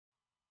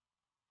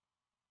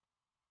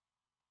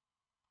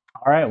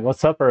All right,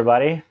 what's up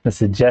everybody?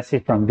 This is Jesse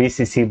from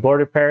BCC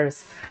Board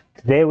Repairs.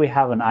 Today we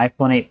have an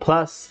iPhone 8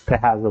 Plus that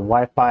has a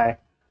Wi-Fi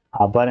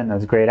button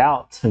that's grayed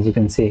out. As you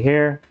can see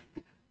here,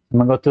 I'm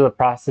gonna go through the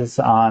process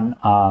on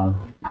how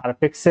to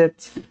fix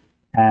it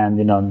and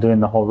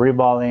doing the whole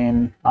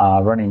reballing,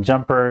 running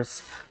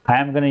jumpers.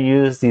 I am gonna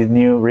use these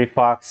new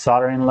REFOX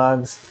soldering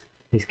lugs.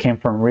 These came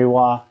from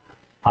Rewa.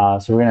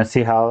 So we're gonna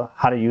see how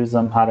to use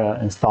them, how to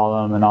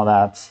install them and all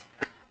that.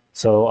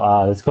 So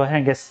let's go ahead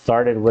and get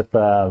started with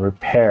the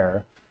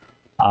repair.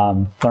 What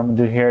I'm going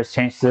to do here is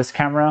change to this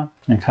camera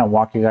and kind of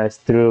walk you guys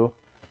through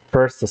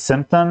first the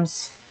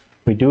symptoms.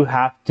 We do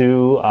have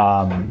to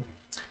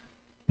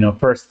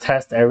first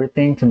test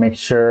everything to make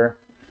sure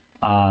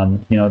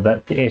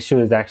that the issue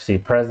is actually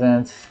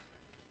present.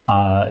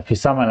 If you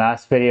saw my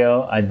last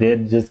video, I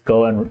did just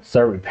go and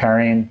start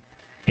repairing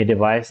a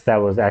device that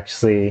was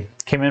actually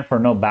came in for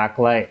no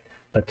backlight,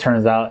 but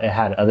turns out it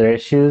had other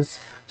issues.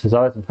 So it's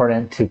always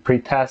important to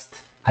pre-test.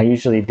 I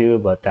usually do,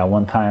 but that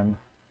one time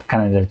I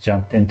kind of just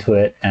jumped into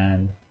it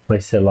and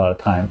wasted a lot of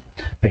time.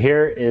 But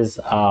here is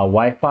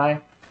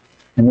Wi-Fi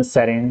in the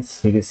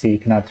settings. You can see you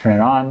cannot turn it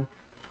on.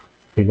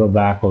 We go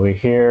back over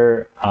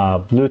here.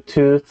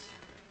 Bluetooth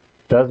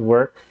does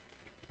work.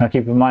 Now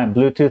keep in mind,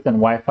 Bluetooth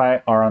and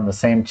Wi-Fi are on the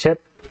same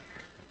chip.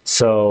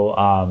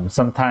 So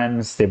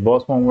sometimes they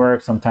both won't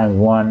work. Sometimes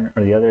one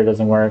or the other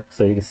doesn't work.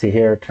 So you can see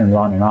here, it turns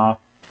on and off.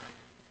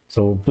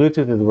 So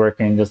Bluetooth is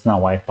working, just not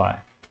Wi-Fi.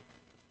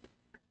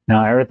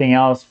 Now everything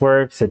else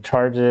works, it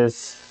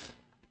charges.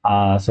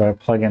 So I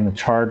plug in the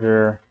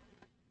charger.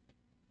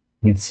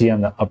 You can see on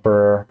the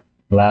upper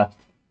left,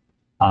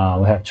 we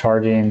have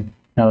charging.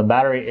 Now the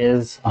battery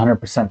is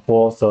 100%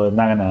 full, so it's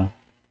not gonna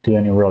do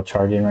any real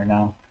charging right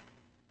now.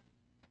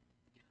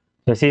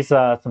 So I see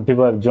some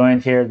people have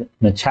joined here in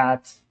the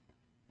chat.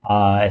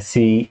 I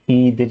see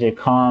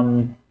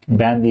E-Digitcom,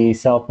 Bandy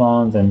Cell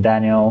Phones, and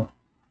Daniel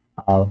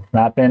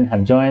Rappin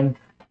have joined.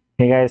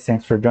 Hey guys,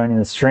 thanks for joining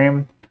the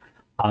stream.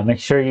 Make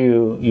sure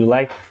you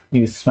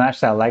smash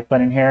that like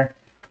button here.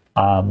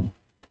 Why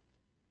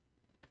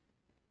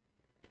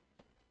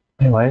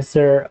is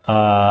there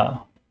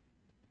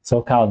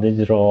SoCal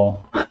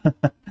Digital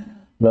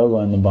logo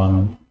in the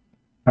bottom?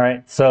 All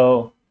right,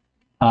 so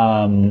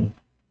so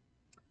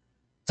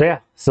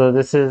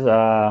this is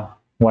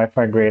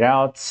Wi-Fi grayed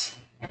out.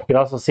 You can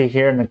also see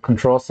here in the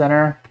control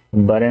center,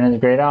 the button is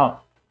grayed out.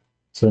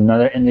 So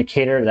another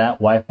indicator that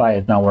Wi-Fi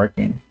is not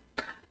working.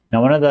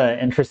 Now, one of the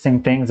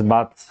interesting things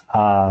about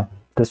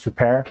this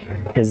repair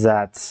is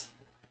that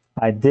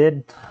I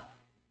did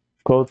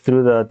go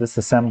through the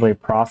disassembly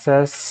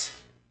process.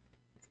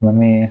 Let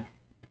me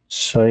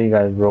show you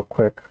guys real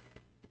quick.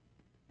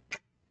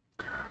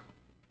 Of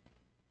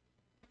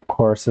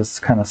course, it's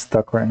kind of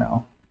stuck right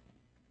now.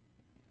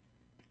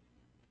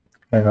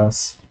 There it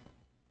goes.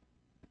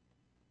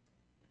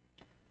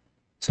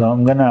 So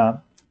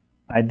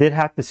I did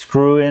have to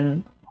screw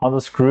in all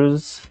the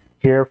screws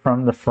here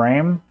from the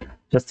frame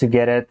just to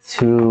get it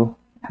to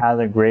have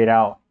the grayed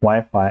out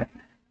Wi-Fi.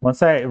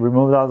 Once I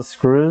removed all the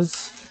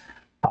screws,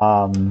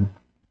 the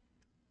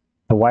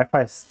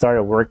Wi-Fi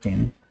started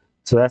working.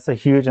 So that's a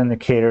huge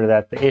indicator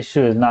that the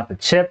issue is not the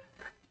chip,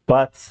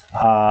 but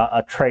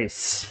a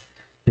trace.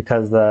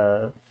 Because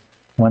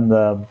when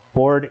the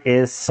board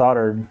is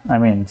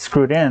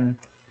screwed in,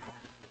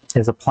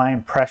 is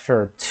applying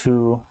pressure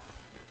to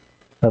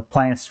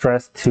applying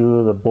stress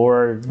to the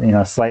board,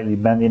 slightly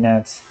bending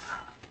it,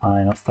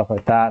 stuff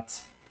like that.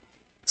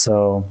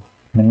 So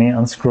let me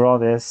unscrew all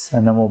this,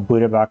 and then we'll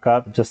boot it back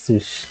up just to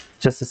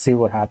see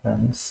what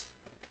happens.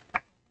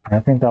 I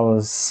think that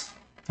was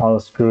all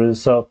the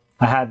screws. So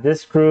I had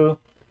this screw,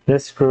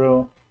 this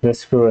screw,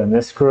 this screw, and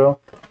this screw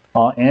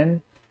all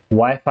in.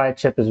 Wi-Fi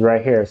chip is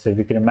right here. So if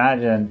you can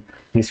imagine,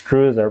 these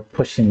screws are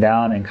pushing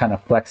down and kind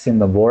of flexing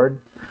the board.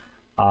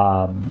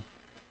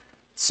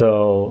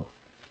 So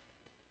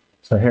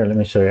here, let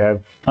me show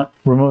you. I've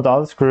removed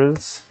all the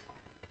screws.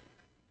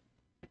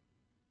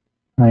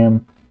 I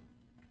am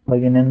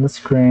plugging in the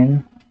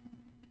screen.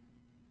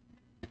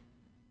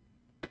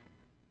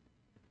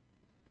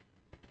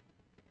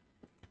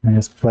 I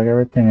just plug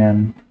everything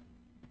in.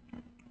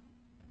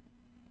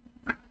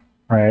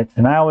 All right,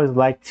 and I always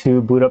like to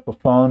boot up a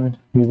phone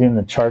using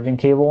the charging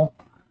cable.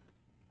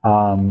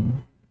 Plug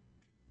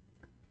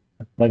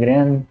it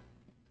in.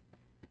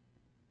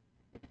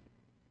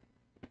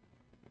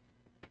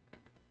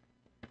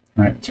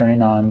 All right,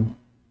 turning on.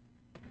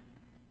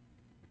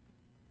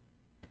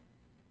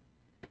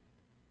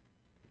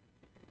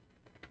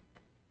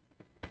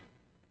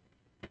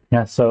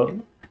 Yeah, so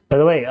by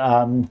the way,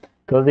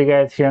 those of you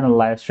guys here on the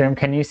live stream,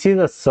 can you see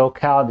the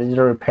SoCal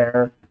Digital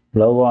Repair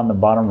logo on the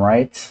bottom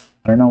right?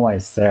 I don't know why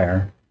it's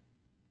there.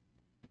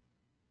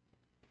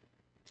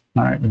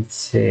 All right, let's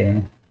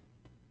see.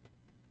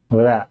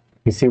 Look at that.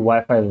 You see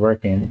Wi-Fi is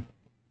working.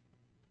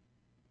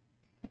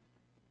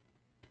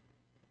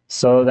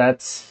 So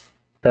that's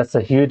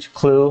a huge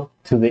clue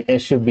to the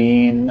issue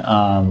being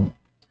not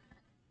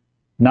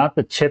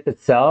the chip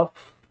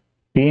itself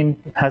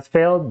has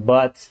failed,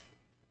 but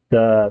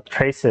the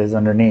traces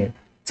underneath.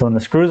 So when the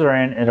screws are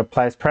in, it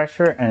applies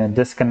pressure and it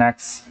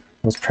disconnects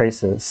those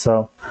traces.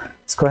 So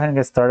let's go ahead and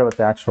get started with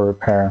the actual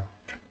repair.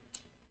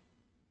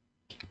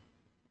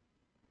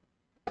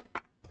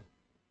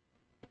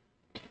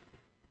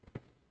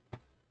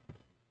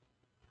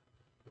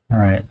 All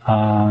right,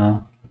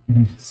 let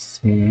me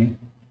see.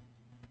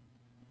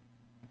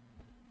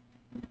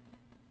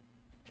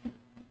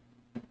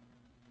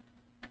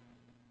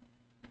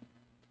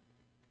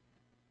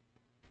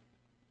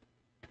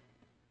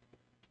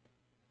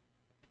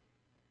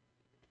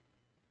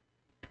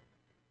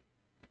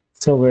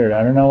 So weird.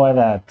 I don't know why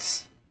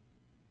that's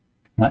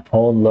my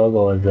old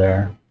logo is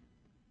there.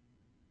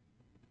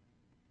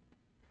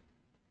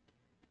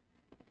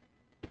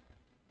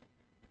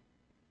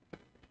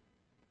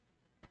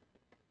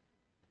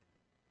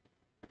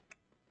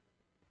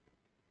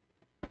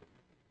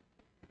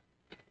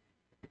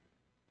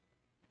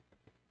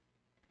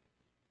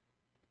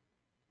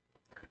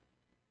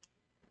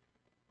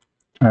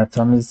 All right,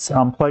 so I'm just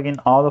unplugging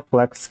all the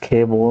flex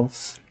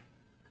cables.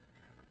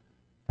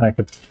 I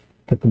could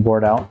get the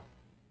board out.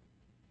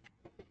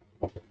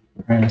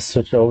 We're going to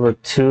switch over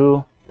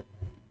to.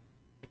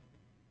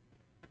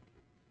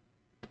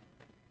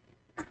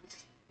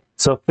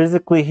 So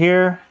physically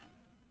here,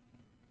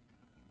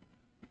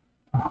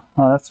 oh,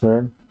 that's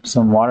weird.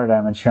 Some water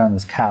damage here on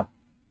this cap.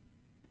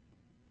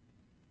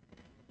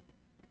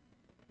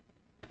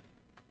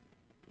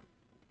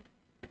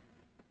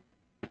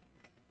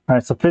 All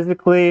right, so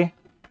physically,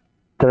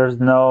 there's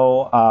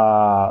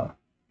no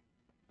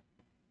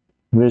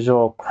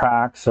visual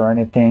cracks or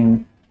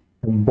anything.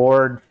 The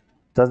board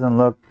doesn't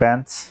look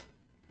bent.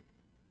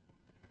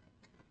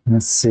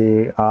 Let's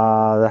see,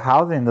 the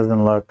housing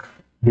doesn't look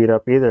beat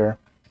up either,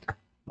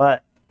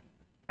 but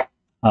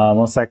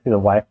most likely the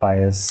Wi-Fi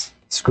is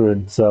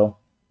screwed, so.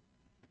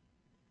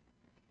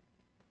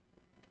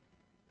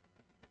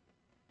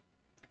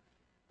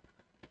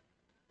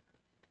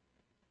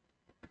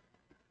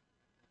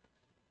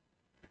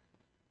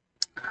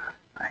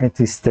 I hate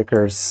these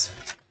stickers.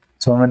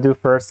 So what I'm gonna do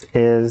first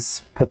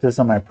is put this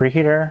on my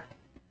preheater.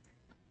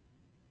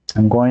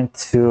 I'm going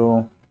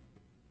to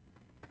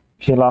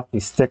peel off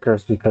these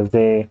stickers because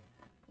they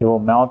will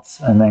melt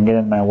and then get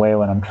in my way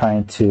when I'm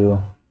trying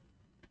to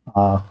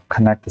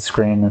connect the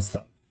screen and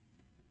stuff.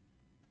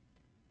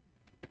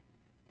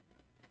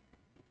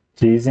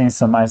 So using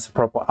some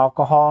isopropyl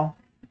alcohol.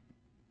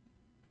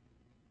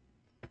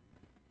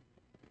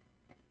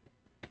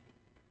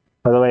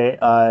 By the way,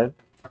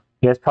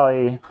 you guys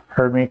probably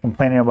heard me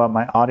complaining about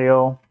my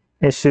audio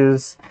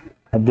issues.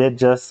 I did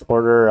just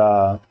order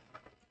an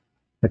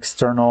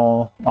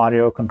external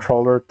audio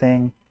controller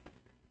thing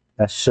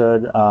that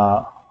should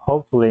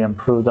hopefully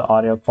improve the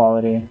audio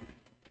quality.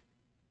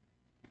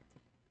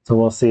 So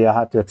we'll see. I'll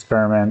have to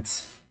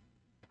experiment.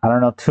 I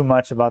don't know too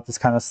much about this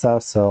kind of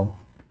stuff, so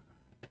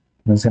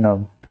I'm just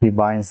gonna be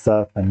buying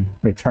stuff and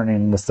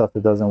returning the stuff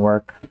that doesn't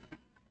work.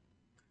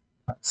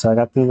 So I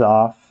got these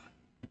off.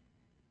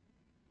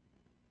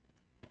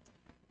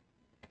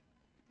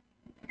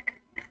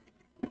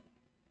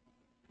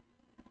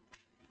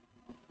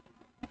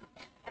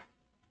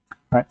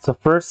 All right, so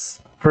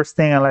first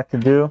thing I like to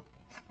do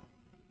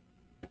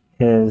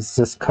is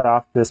just cut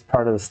off this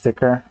part of the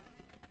sticker.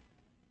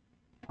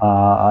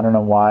 I don't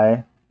know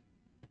why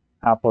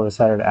Apple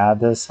decided to add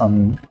this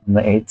on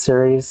the 8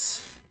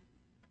 series.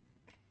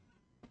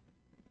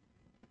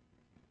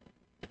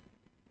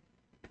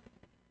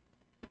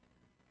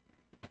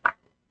 All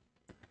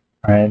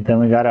right, then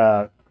we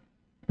gotta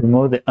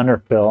remove the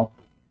underfill.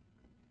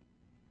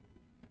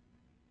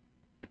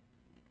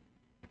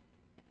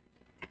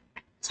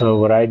 So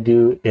what I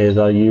do is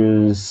I'll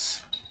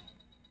use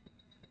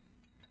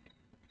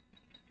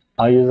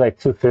like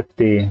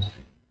 250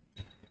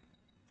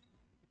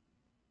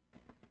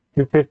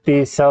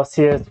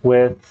 Celsius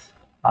with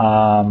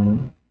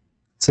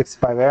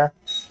 65 air.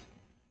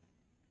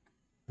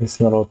 It's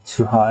a little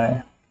too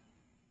high.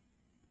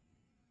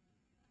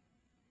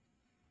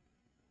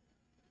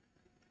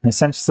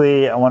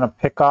 Essentially, I want to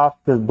pick off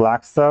this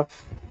black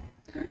stuff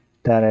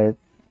that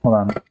hold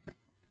on, the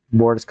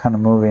board is kind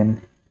of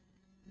moving.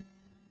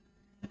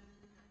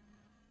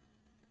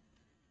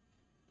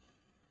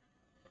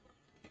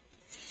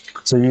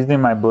 So using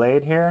my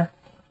blade here,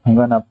 I'm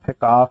going to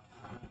pick off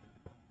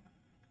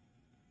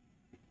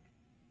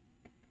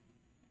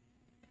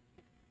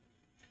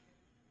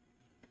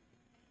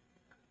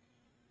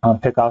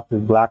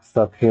this black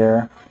stuff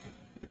here.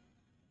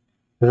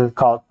 This is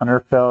called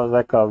underfill. It's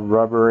like a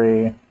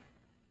rubbery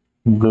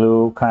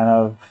glue kind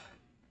of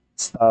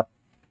stuff.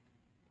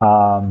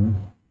 You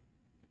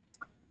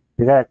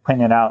gotta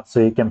clean it out so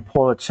you can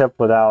pull the chip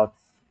without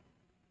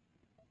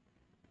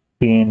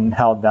being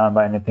held down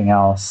by anything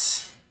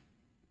else.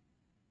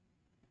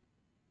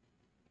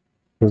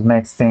 This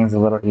makes things a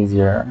little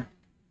easier.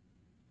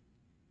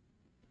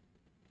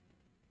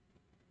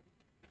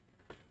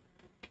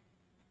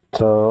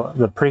 So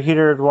the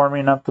preheater is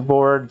warming up the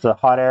board. The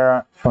hot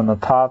air from the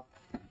top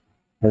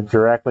is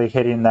directly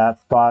hitting that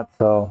spot.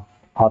 So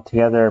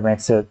altogether it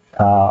makes it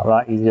a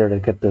lot easier to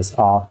get this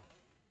off.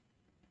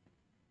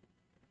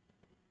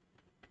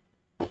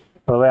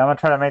 I'm gonna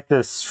try to make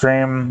this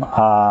stream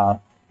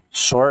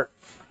short.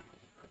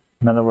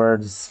 In other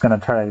words, gonna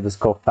try to just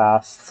go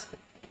fast.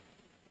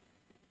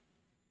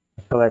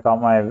 I feel like all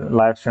my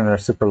live streams are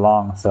super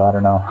long, so I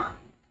don't know.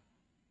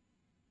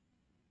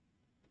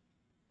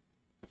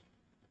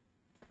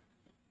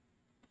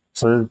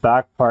 So this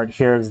back part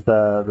here is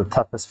the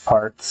toughest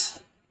part.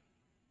 So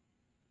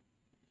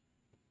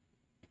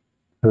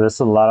this is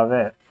a lot of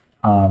it.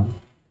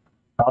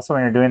 Also,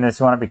 when you're doing this,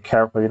 you want to be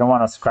careful. You don't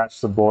want to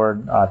scratch the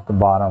board at the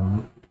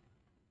bottom,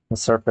 the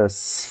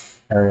surface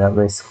area,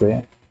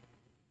 basically.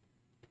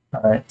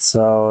 All right,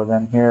 so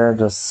then here,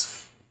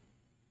 just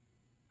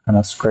kind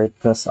of scrape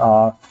this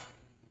off.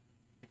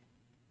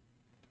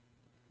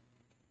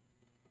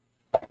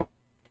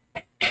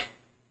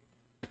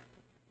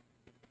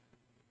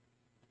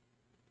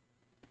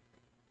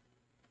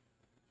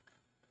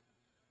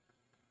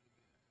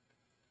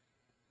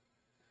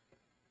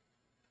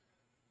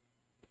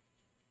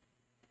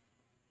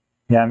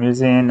 Yeah, I'm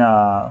using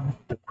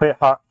the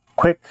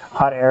quick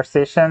hot air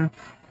station.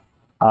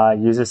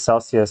 Uses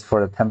Celsius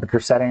for the temperature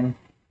setting.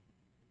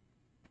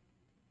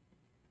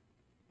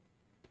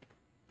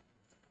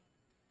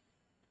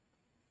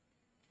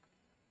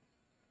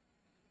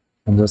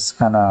 And just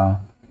kind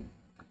of,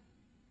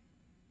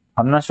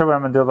 I'm not sure what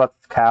I'm gonna do about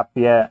this cap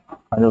yet.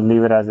 I'll just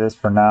leave it as is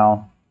for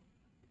now.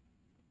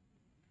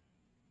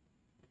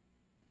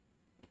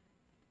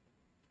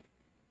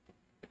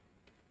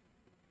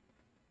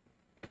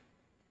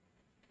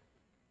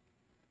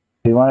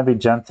 You want to be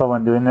gentle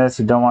when doing this.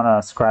 You don't want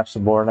to scratch the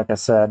board, like I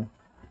said.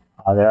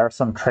 There are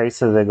some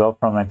traces that go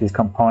from like these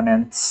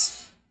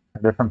components,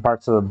 different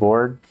parts of the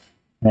board.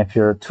 And if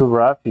you're too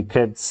rough, you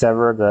could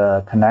sever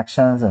the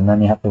connections, and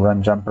then you have to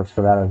run jumpers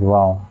for that as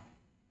well.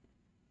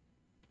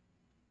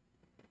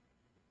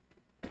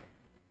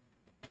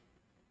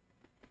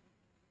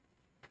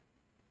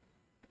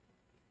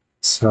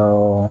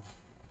 So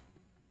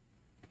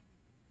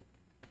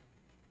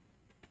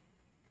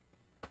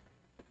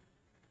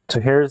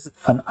here's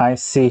an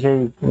IC here.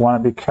 You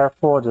want to be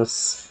careful.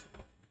 Just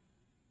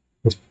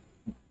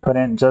put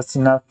in just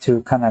enough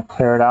to kind of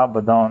clear it out,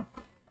 but don't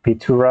be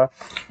too rough.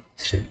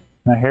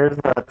 Now here's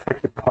the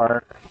tricky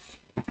part.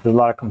 There's a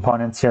lot of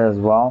components here as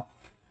well.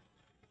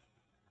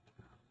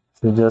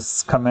 So you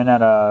just come in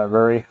at a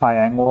very high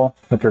angle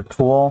with your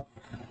tool,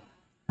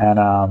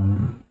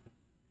 and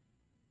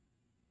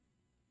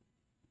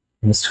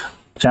just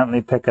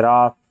gently pick it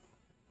off.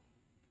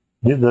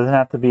 It doesn't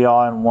have to be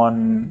all in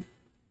one,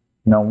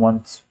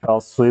 one fell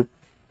swoop.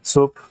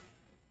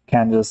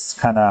 Can just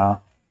kind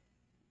of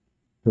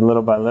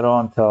little by little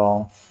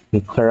until you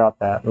clear out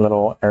that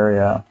little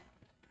area.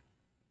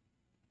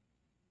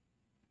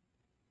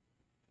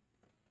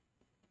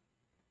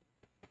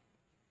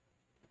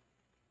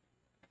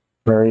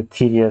 Very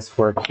tedious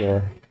work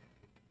here.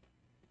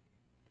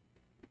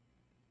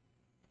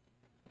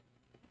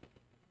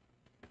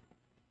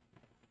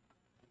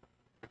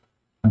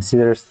 I see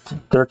there's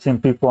 13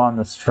 people on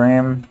the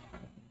stream.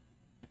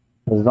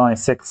 There's only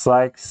 6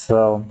 likes,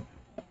 so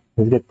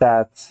let's get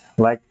that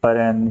like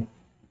button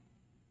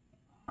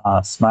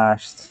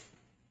smashed if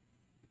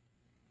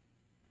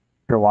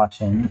you're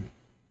watching.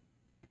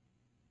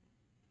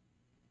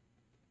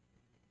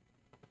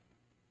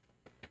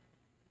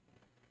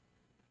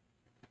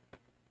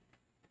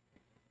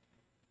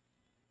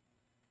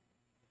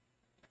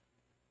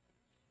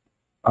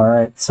 All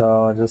right,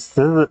 so just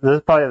this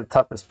is probably the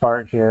toughest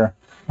part here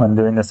when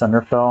doing this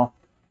underfill,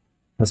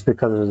 just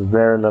because there's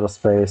very little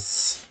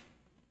space.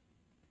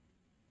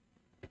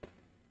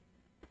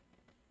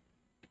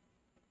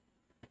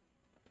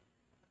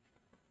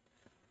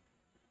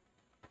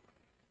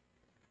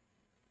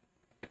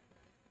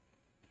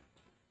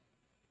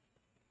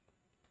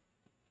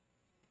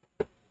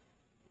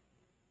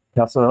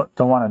 You also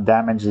don't want to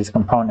damage these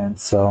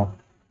components, so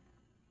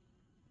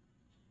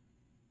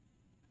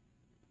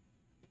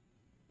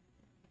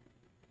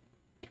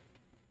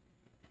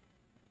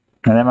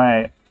and then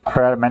I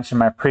forgot to mention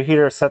my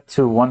preheater is set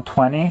to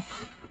 120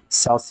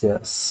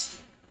 Celsius.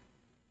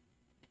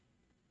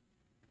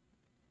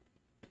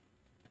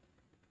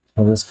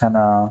 So just kind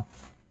of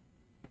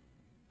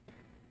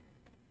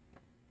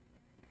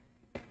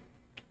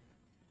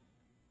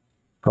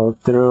go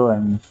through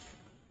and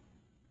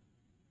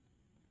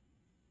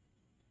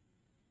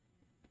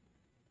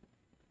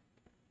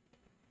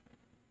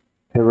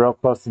pay real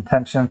close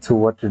attention to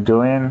what you're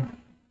doing.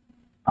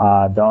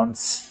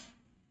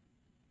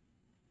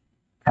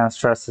 Can't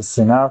stress this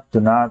enough. Do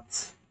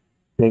not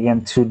dig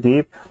in too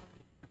deep,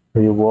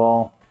 or you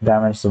will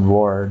damage the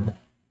board.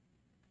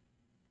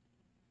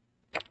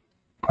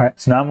 All right,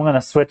 so now I'm going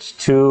to switch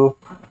to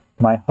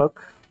my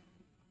hook.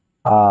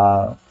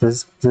 I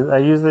use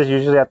this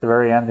usually at the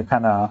very end to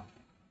kind of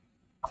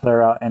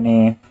clear out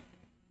anything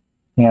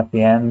at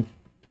the end.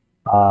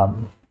 I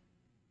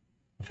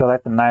feel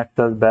like the knife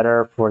does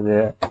better for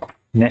the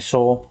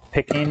initial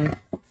picking.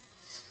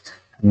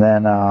 And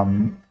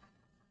then,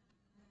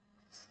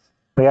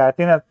 but yeah, I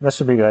think that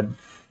should be good.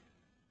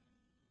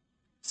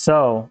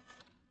 So,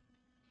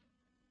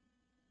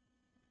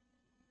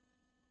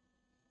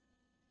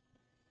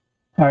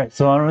 All right,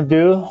 so what I'm gonna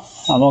do,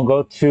 I'm gonna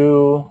go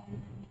to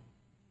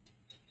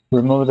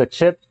remove the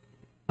chip.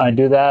 I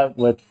do that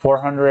with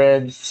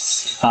 400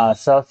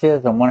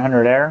 Celsius and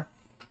 100 air.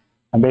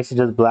 I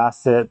basically just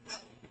blast it.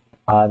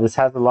 This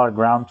has a lot of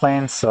ground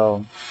planes,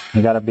 so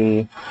you gotta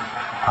be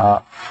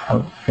a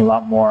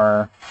lot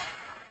more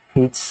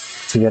heat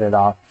to get it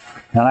off.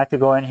 And I like to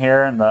go in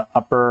here in the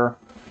upper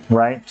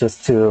right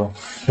just to,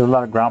 there's a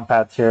lot of ground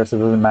pads here, so it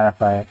doesn't matter if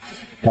I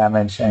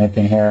damage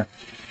anything here.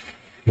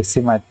 You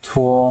see my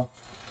tool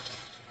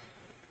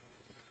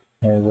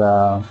is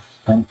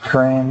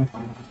entering.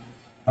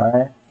 All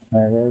right,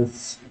 there it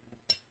is.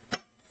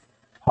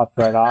 Popped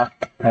right off.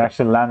 It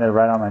actually landed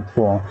right on my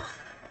tool.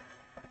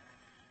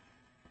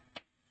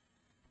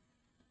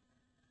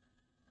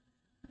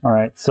 All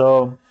right,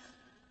 so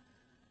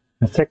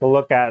let's take a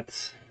look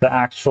at the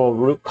actual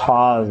root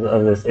cause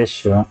of this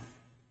issue,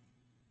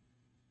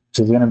 which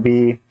is going to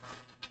be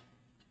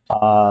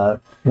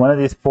one of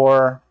these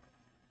four,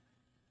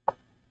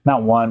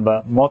 not one,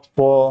 but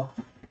multiple,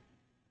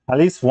 at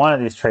least one of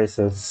these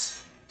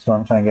traces. That's what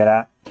I'm trying to get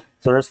at.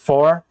 So there's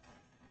four.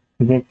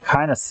 You can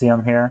kind of see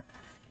them here.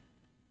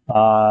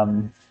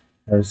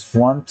 There's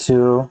 1,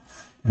 2,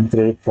 and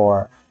 3,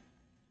 4.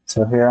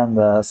 So here on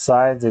the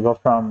sides, they go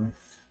from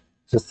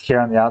just here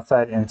on the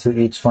outside into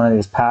each one of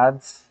these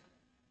pads.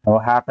 And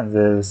what happens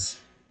is,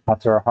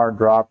 after a hard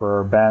drop or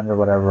a bend or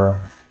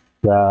whatever,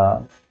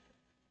 the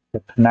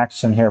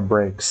connection here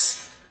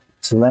breaks.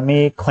 So let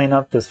me clean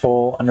up this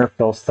whole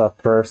underfill stuff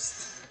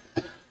first.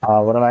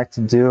 What I like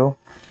to do,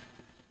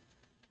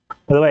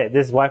 by the way,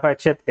 this Wi-Fi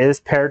chip is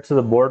paired to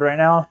the board right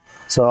now,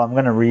 so I'm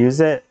going to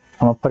reuse it.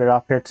 I'm going to put it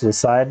off here to the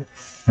side,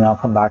 and I'll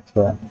come back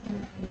to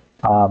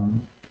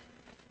it.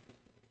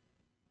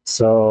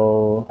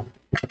 So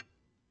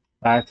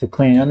back to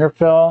clean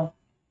underfill.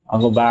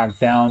 I'll go back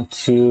down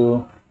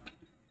to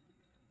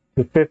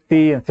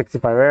 250 and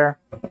 65 air.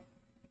 And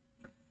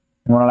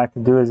what I like to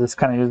do is just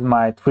kind of use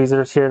my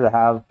tweezers here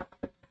that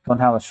don't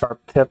have a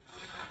sharp tip.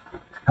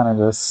 Kind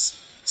of just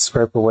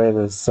scrape away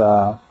this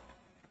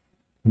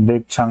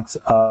big chunks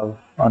of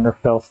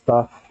underfill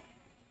stuff.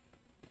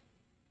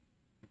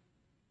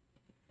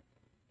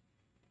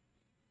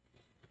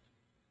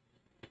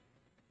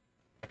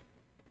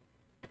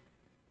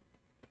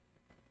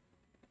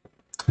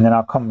 And then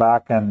I'll come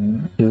back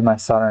and use my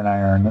soldering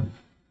iron and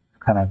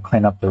kind of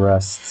clean up the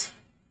rest.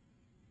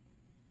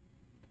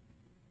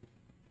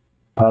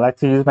 I like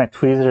to use my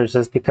tweezers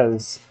just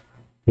because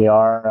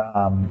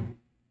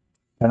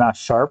they're not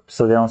sharp,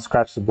 so they don't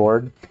scratch the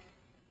board.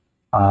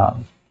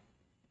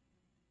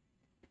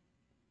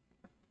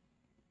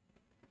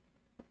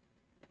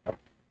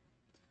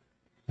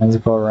 Let's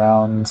go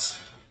around.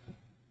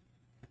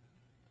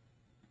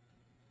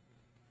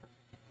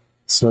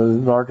 So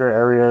larger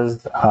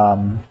areas,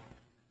 the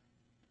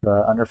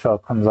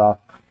underfill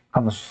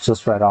comes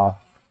just right off.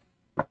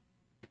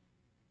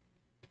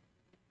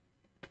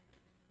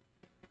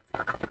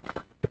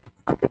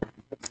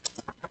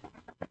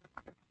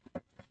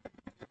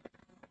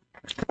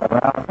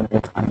 Around and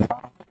it comes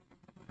off.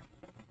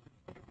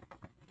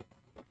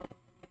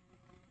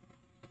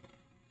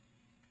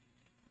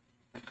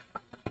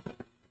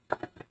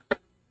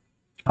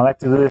 I like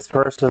to do this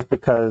first just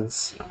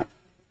because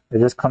it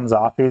just comes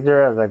off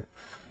easier as like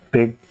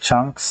big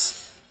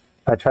chunks.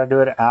 If I try to do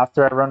it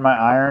after I run my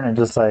iron, it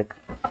just like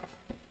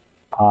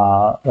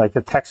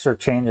the texture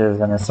changes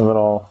and it's a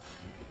little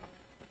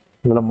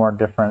more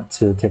different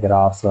to take it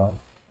off. So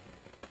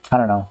I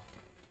don't know.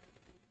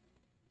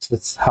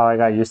 It's how I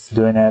got used to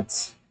doing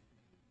it.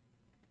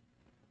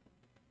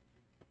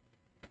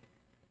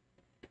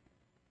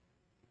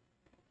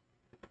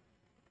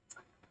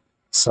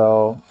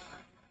 So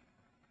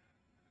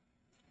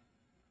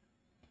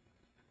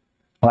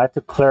I like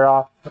to clear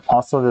off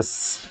also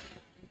these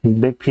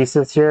big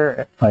pieces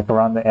here, like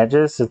around the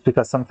edges, just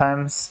because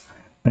sometimes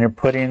when you're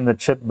putting the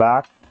chip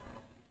back,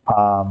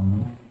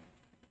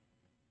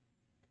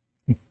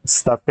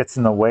 stuff gets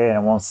in the way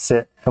and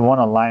it won't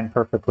align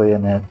perfectly,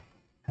 and it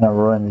kind of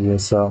ruins you.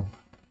 So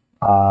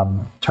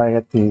try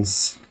to get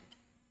these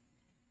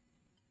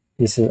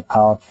pieces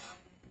out.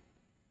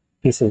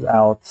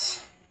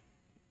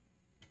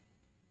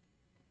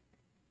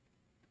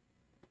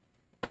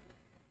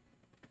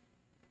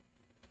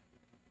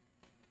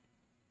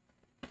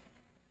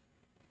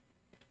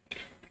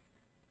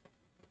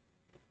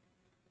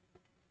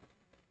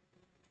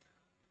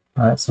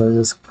 All right, so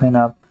just clean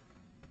up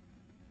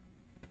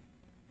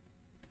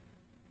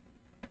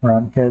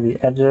around here the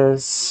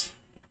edges.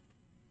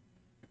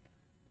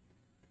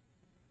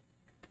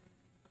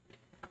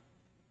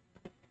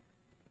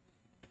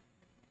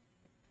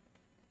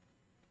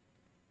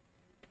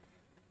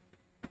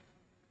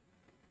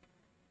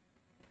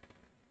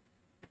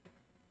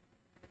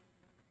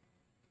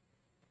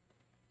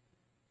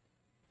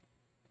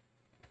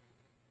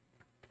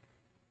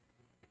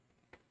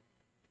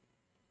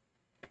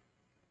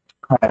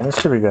 All right, this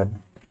should be good.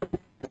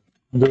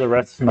 I'll do the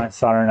rest of my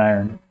soldering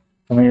iron.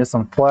 I'm gonna use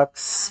some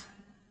flux,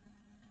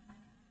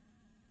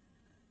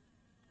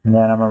 and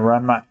then I'm gonna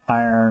run my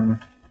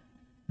iron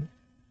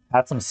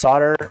add some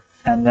solder,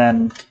 and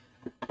then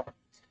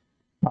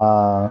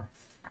I'm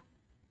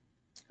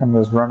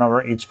just run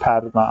over each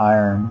pad with my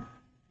iron,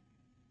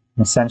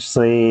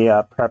 essentially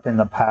prepping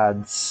the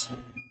pads.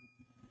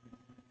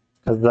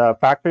 Because the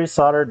factory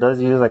solder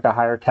does use like a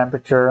higher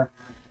temperature,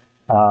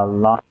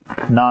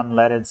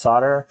 non-leaded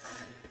solder,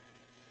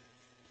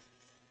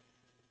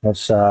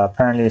 which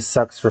apparently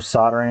sucks for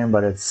soldering,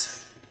 but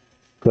it's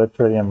good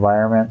for the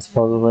environment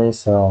supposedly.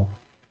 So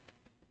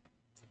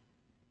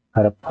I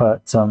had to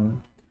put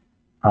some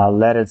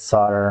leaded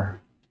solder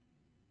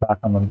back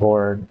on the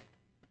board.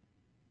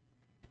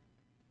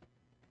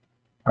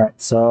 All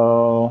right,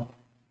 so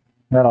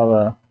got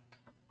all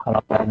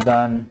the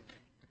done.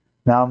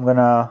 Now I'm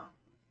gonna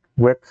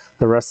wick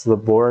the rest of the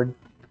board.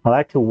 I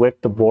like to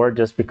wick the board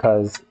just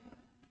because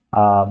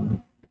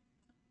for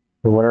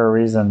whatever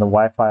reason the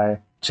Wi-Fi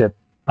chip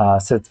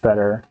sits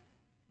better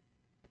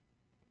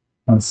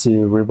once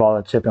you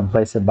reball the chip and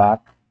place it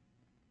back.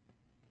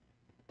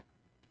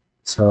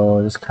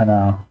 So just kind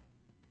of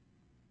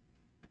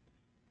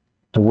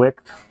the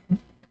wick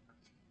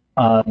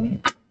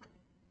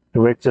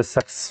just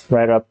sucks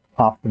right up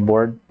off the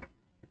board.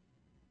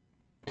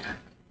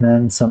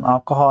 Then some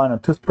alcohol and a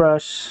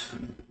toothbrush,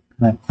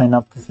 and I clean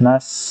up this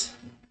mess.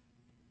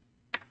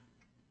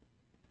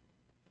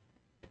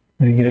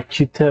 Maybe get a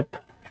Q-tip.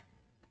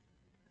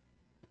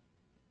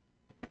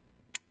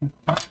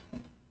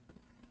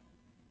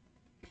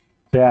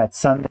 Yeah, it's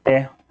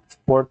Sunday. It's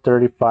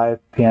 4:35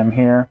 p.m.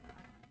 here.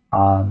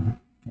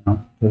 You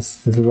know,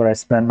 this is what I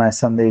spend my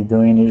Sunday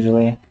doing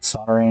usually,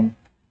 soldering,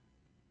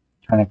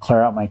 trying to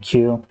clear out my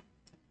queue.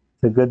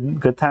 It's a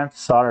good time to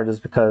solder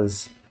just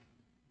because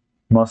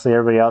mostly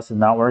everybody else is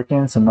not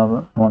working, so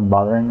no one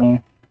bothering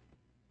me,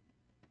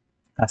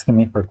 asking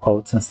me for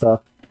quotes and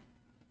stuff.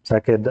 So I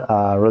could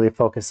really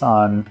focus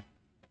on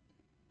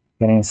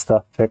getting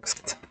stuff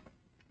fixed.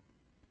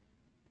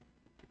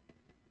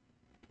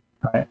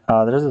 All right,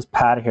 there's this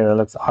pad here that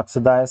looks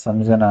oxidized, so I'm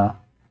just gonna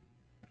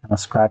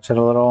scratch it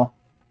a little.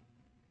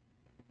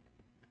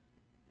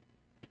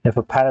 If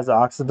a pad is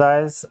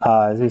oxidized,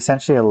 it's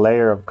essentially a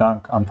layer of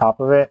gunk on top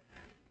of it,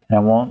 and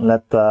it won't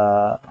let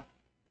the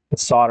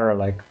solder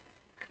like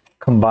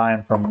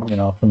combine from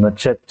the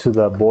chip to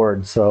the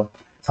board. So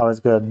it's always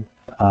good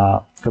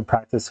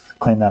practice to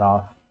clean that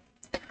off.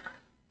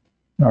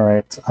 All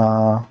right.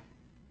 Oh,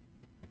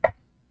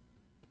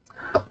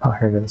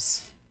 here it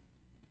is.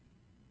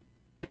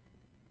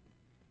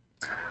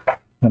 I'm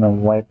gonna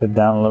wipe it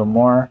down a little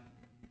more.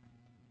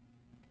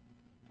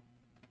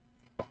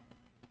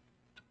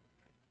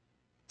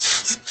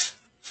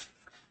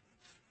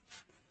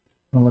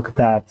 And look at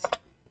that.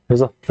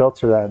 There's a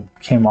filter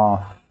that came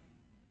off.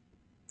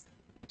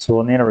 So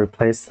we'll need to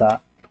replace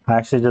that. I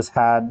actually just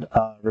had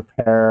a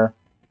repair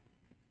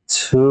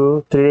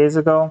 2-3 days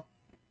ago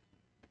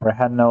where I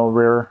had no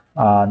rear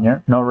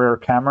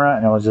camera,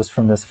 and it was just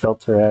from this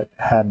filter it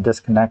had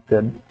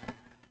disconnected.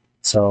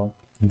 So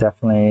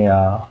definitely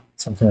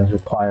something is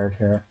required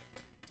here.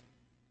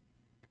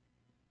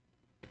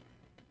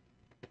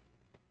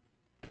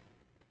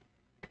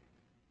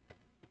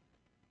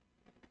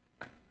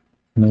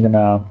 I'm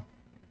gonna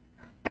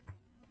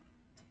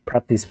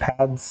prep these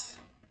pads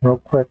real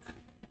quick.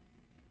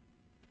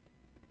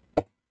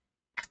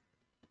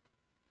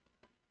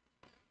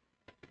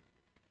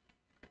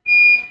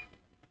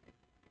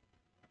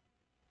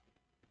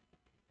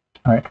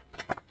 All right,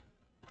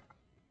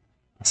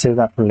 I'll save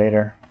that for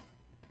later.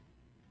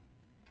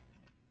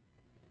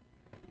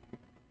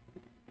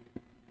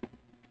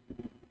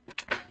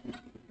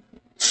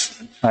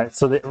 All right,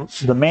 so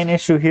the main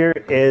issue here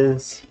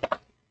is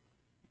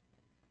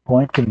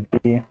going to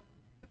be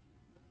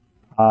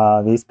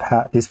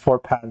these 4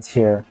 pads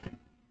here.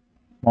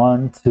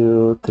 1,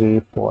 2, 3,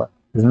 4.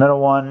 This middle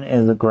one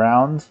is a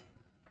ground.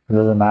 It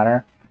doesn't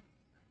matter.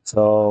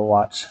 So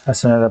watch. As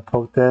soon as I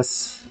poke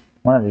this,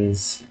 one of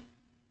these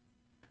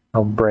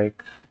will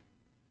break.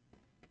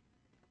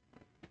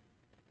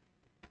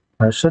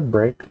 Or it should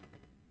break.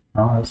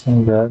 Oh, that's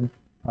looking good.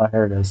 Oh,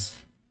 here it is.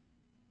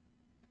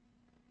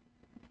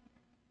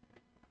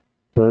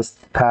 So this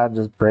pad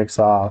just breaks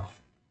off.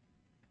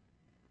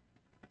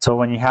 So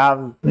when you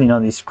have,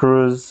 these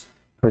screws,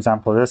 for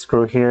example, this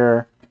screw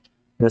here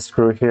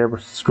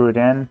screwed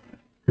in,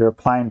 you're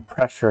applying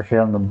pressure here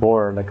on the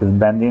board, like it's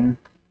bending,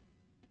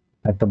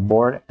 like the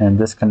board, and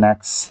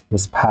disconnects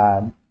this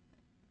pad.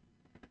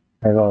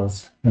 There it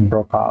goes, and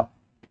broke off.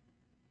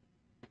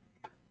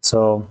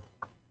 So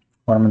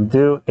what I'm gonna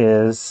do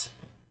is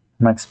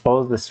I'm gonna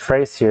expose this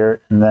trace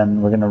here, and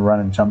then we're gonna run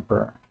a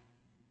jumper.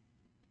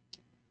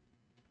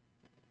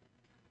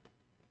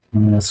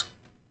 I'm gonna just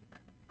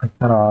break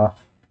that off.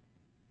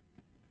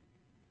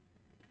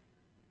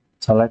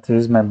 So I like to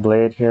use my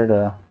blade here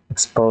to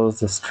expose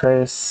this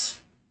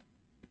trace.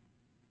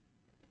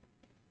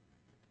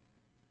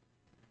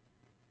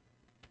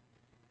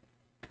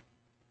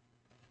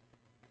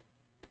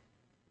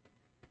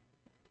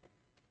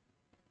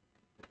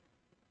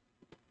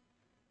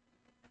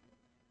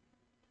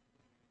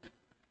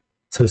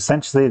 So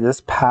essentially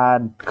this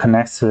pad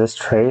connects to this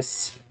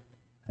trace,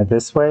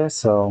 this way.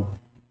 So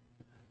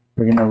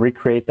we're going to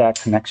recreate that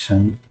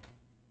connection.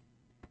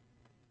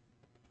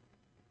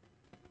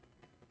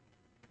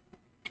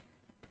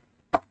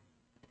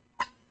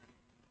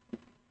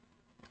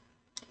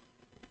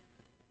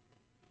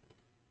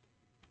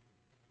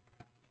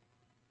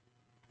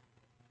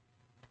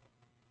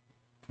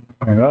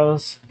 There it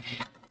goes.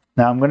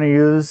 Now I'm going to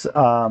use,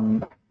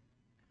 so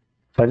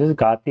I just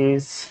got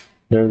these.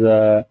 They're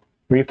the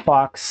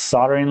REFOX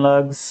Soldering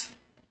Lugs.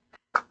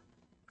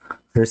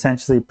 They're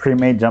essentially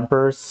pre-made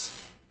jumpers.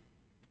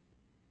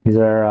 These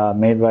are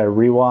made by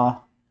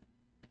Rewa.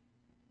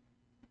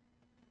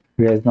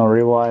 You guys know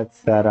Rewa? It's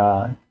that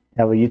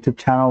they have a YouTube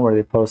channel where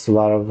they post a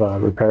lot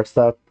of repair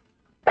stuff.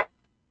 So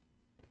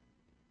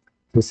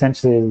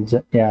essentially,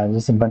 yeah,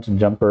 just a bunch of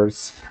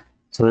jumpers.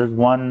 So there's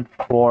one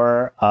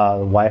for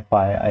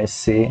Wi-Fi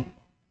IC.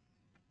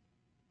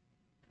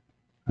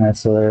 All right,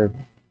 so they're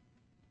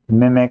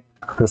mimic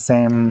the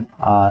same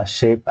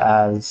shape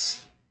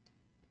as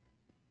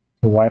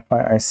the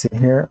Wi-Fi IC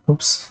here.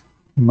 Oops,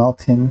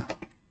 melting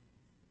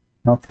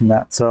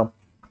that. So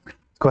let's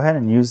go ahead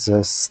and use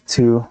this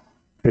to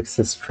fix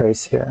this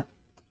trace here.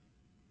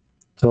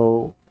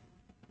 So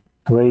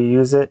the way you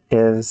use it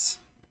is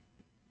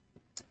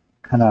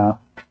kind of,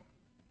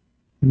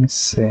 let me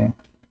see,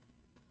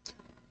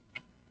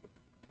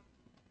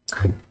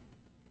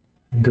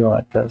 do it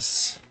like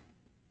this.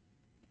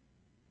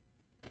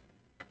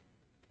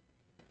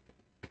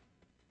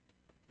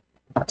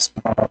 Just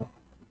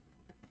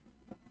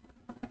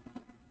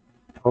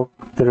poke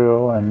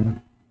through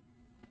and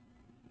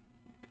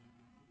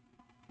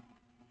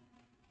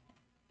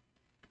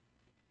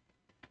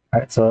all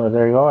right, so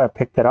there you go. I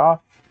picked it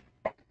off.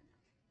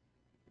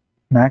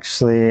 And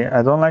actually,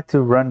 I don't like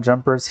to run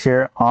jumpers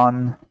here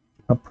on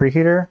a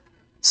preheater.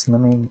 So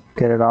let me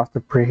get it off the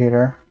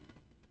preheater.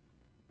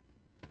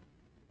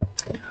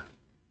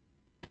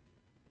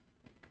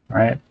 All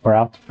right, we're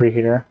off the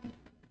preheater.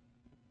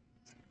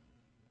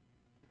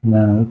 And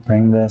then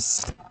bring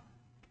this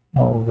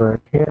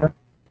over here.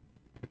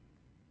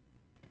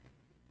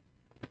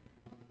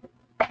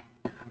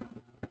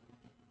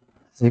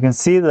 So you can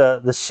see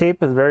the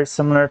shape is very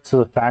similar to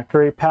the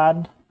factory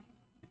pad.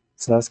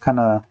 So that's kind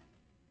of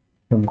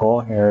the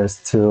goal here, is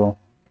to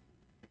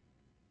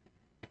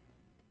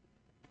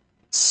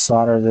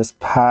solder this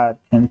pad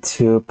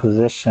into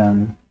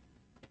position.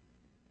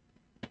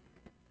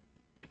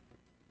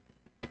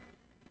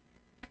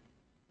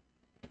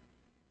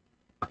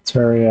 It's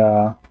very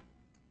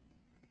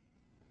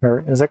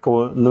it's like a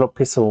little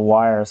piece of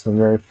wire, so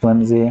very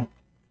flimsy.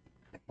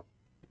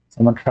 So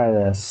I'm gonna try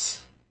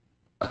this.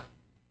 I'm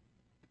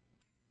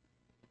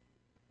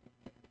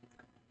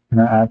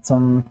gonna add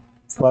some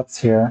flux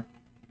here.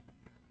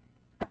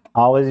 I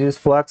always use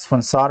flux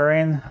when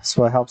soldering,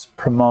 so it helps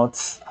promote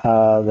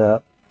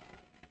the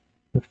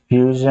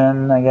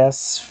fusion, I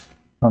guess,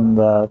 from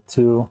the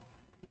two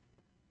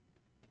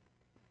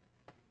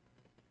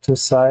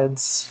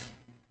sides.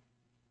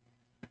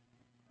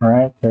 All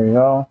right, there you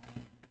go.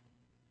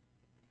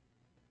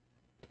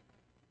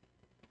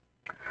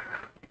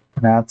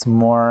 I'm gonna add some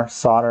more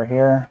solder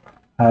here.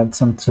 Add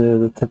some to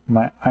the tip of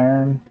my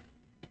iron.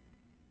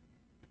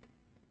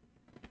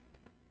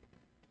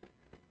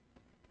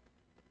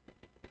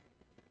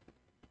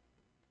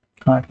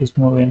 Keeps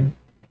moving.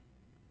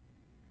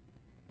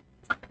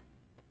 All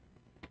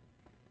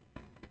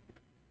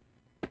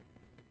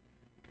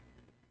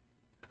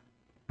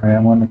right,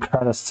 I'm going to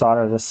try to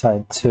solder this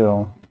side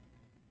too.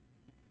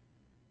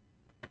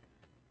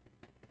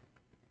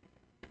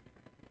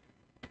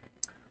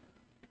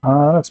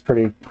 That looks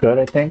pretty good,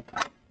 I think.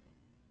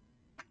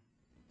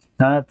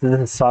 Now that this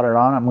is soldered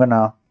on, I'm going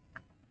to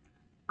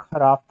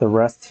cut off the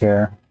rest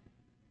here.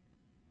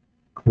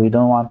 We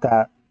don't want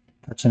that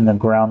touching the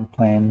ground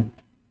plane.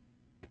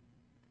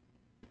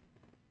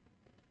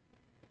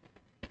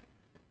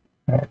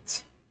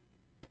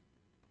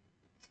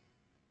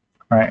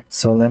 All right,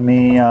 so let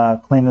me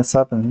clean this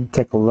up and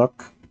take a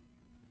look.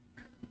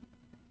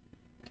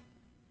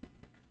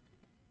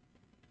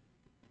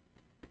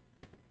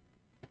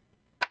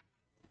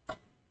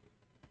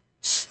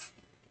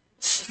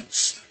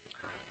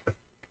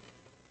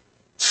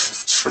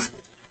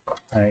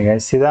 All right, you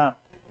guys see that?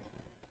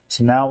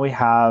 So now we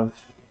have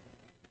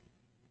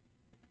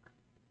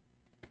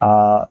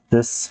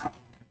this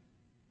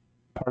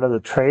part of the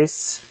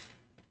trace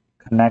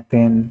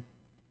connecting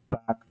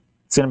back.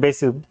 It's going to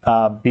basically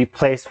be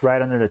placed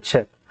right under the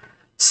chip.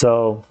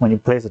 So when you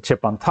place a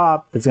chip on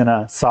top, it's going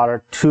to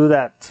solder to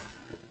that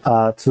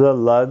to the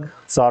lug,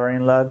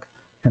 soldering lug,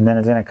 and then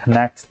it's going to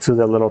connect to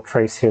the little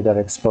trace here that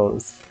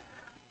exposed.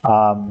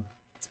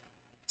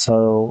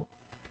 So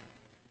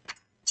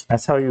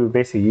that's how you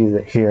basically use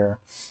it here.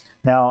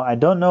 Now I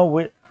don't know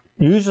what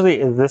usually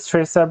is this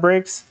trace that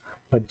breaks,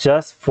 but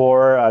just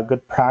for a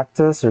good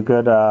practice or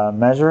good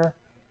measure,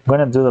 I'm going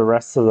to do the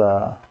rest of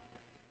the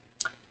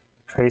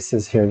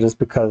traces here, just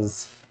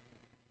because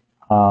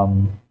they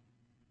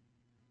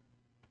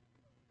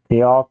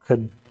all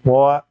could,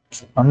 well,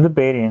 I'm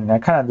debating. I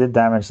kind of did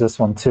damage this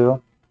one too.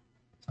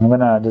 I'm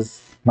gonna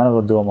just, might as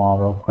well do them all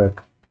real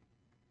quick.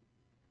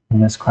 I'm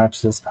going to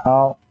scratch this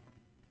out.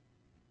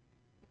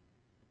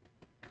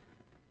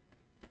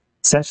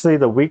 Essentially,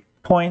 the weak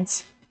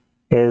point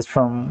is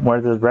from where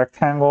the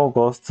rectangle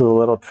goes to the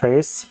little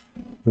trace.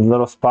 The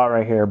little spot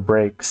right here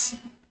breaks.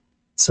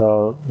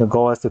 So the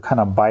goal is to kind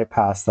of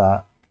bypass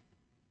that.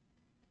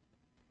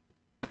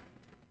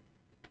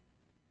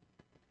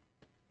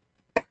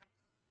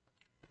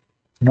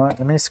 You know what,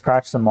 let me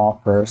scratch them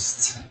all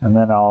first, and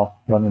then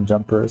I'll run the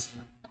jumpers.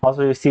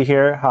 Also, you see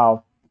here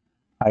how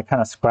I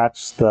kind of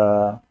scratched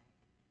the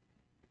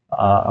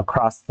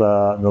across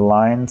the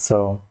line,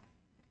 so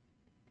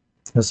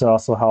this will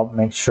also help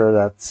make sure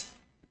that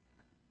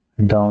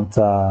I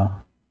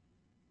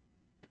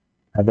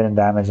didn't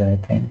damage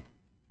anything.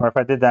 Or if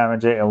I did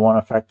damage it, it won't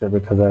affect it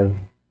because I've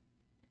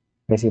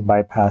basically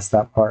bypassed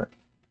that part.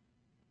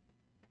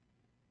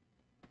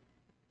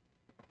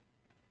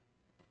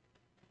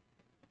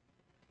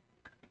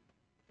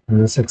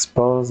 Just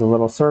expose the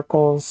little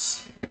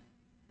circles.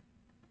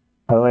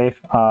 By the way, if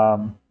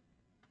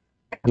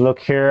you look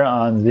here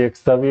on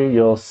ZXW,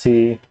 you'll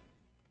see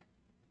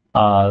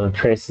the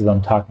traces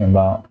I'm talking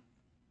about.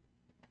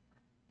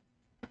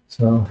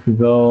 So if we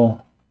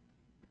go,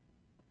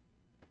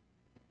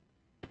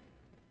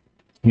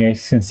 you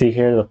guys can see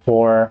here the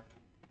 4.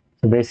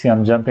 So basically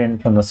I'm jumping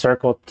from the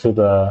circle to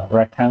the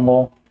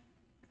rectangle.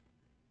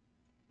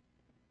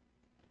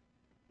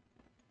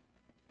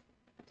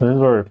 So this is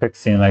where we're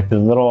fixing, like the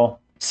little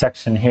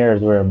section here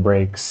is where it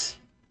breaks.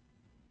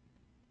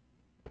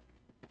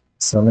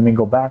 So let me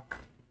go back.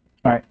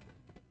 All right,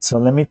 so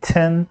let me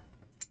tin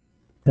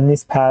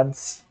these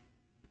pads.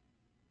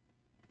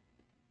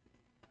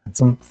 Add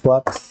some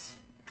flux,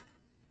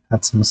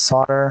 add some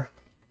solder.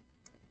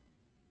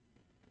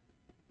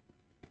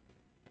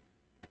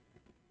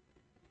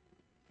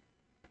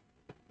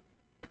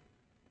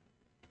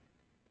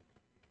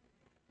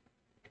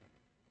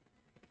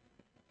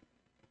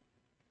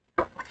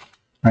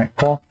 All right,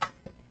 cool.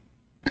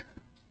 Let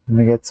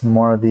me get some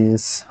more of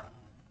these.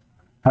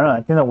 I don't know, I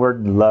think the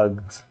word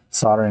lug,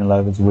 soldering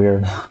lug, is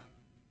weird.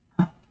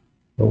 But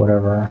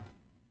whatever.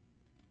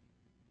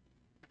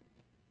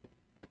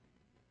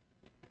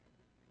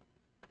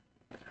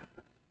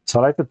 So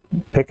I like to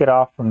pick it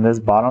off from this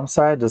bottom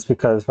side just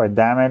because if I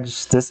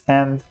damage this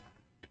end,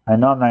 I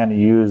know I'm not going to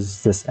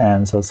use this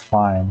end, so it's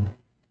fine.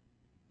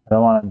 I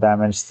don't want to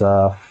damage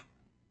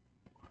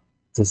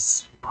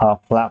this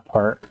flat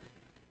part.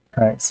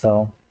 All right,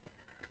 so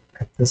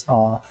pick this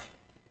off.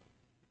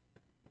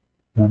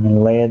 Let me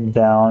lay it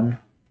down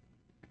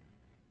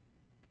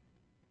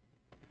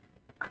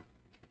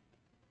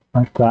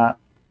like that.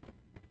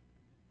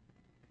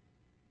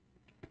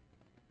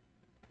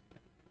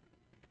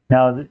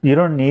 Now, you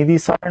don't need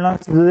these soldering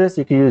lugs to do this.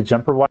 You can use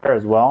jumper wire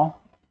as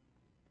well.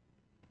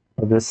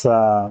 But this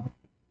does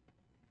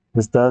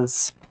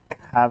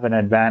have an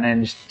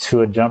advantage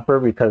to a jumper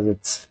because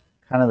it's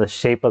kind of the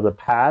shape of the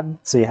pad.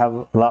 So you have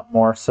a lot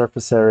more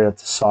surface area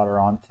to solder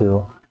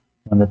onto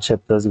when the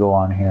chip does go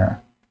on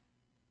here.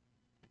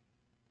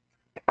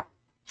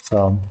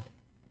 So,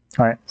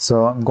 all right,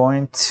 so I'm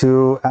going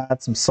to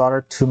add some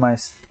solder to my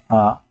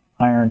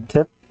iron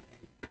tip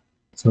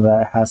so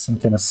that it has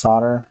something to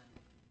solder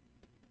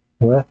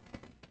with.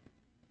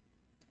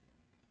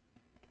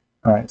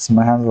 All right, so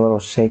my hand's a little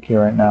shaky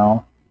right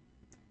now.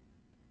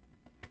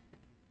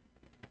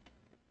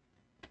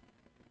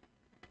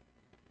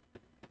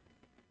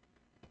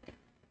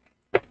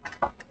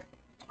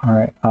 All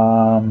right,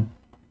 all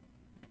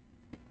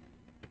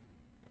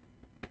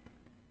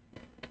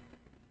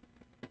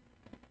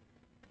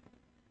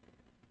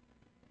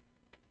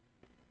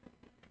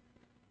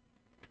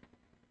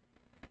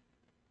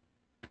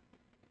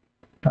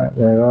right,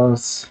 there it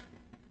goes.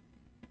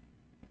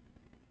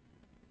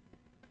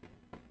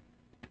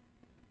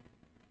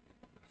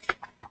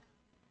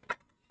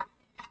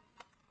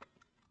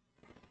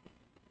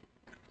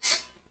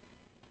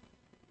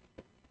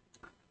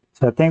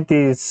 So I think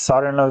these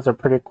soldering lugs are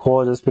pretty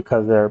cool just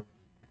because they're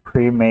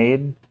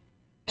pre-made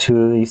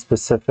to these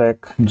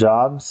specific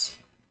jobs.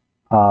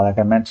 Like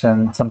I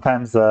mentioned,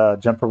 sometimes the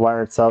jumper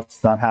wire itself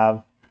does not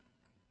have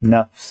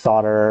enough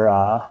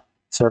solder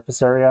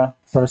surface area,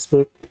 so to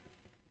speak.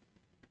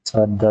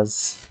 So it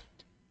does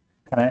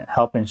kind of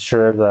help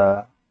ensure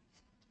the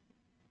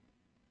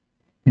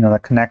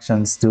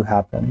connections do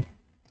happen.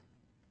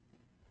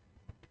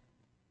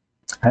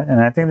 And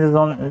I think this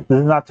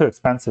is not too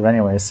expensive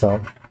anyway, so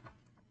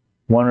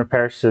one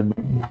repair should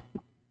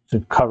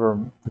cover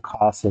the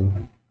cost of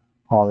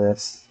all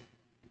this.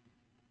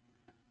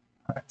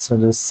 All right, so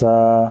just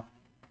by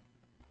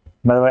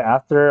the way,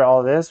 after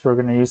all this, we're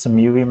going to use some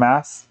UV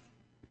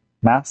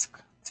mask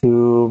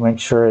to make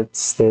sure it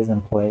stays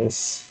in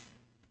place.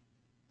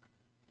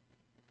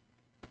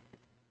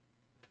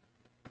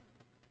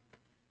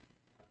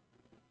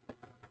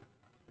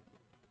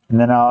 And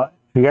then if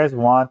you guys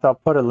want, I'll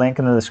put a link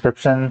in the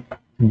description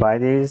to buy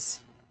these,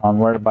 on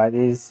where to buy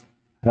these.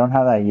 I don't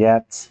have that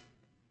yet.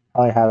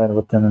 Probably have it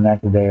within the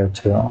next day or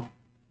two.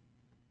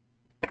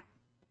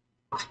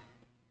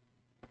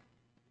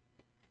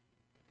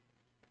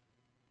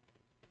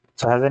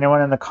 So has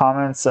anyone in the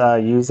comments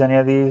used any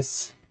of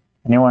these?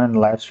 Anyone in the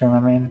live stream, I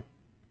mean?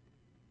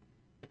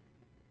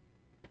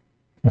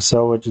 If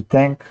so, what'd you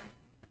think?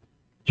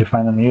 Did you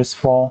find them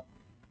useful?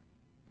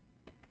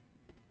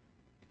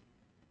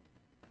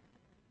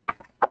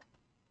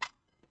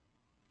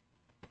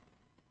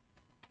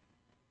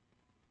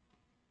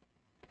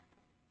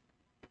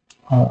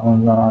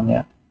 I'm not on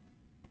yet.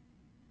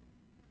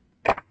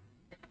 So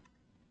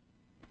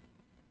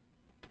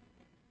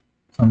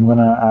I'm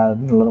gonna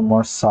add a little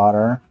more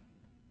solder.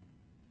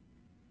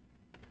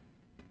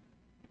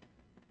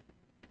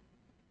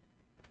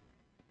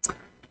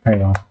 There you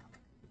go.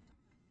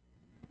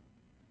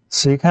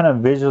 So you kind of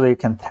visually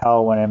can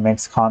tell when it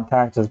makes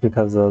contact just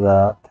because of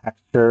the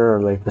texture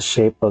or like the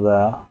shape of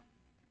the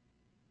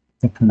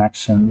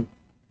connection.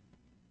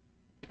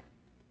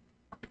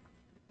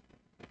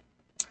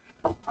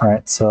 All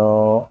right,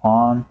 so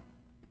on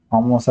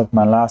almost like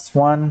my last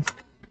one.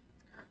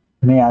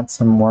 Let me add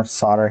some more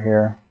solder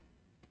here.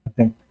 I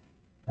think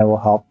that will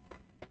help.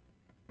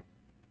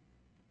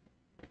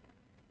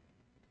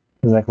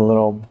 There's like a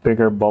little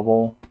bigger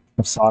bubble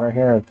of solder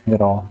here. I think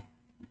it'll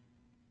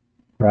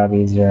grab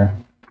easier.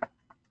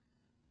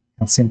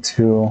 Can't seem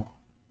to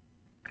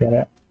get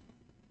it.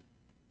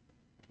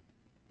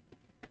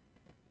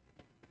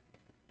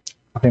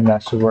 I think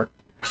that should work.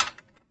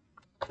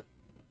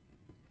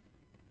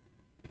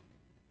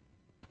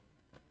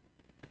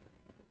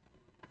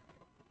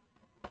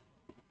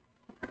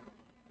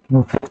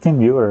 Ooh, 15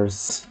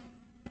 viewers.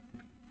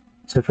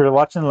 So if you're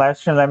watching the live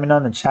stream, let me know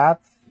in the chat.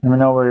 Let me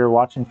know where you're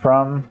watching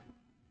from.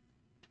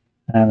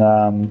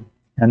 And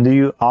do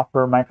you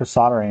offer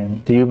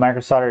microsoldering? Do you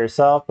microsolder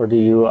yourself, or do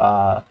you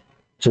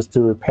just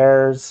do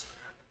repairs,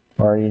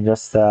 or are you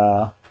just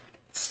a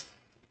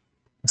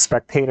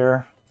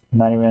spectator,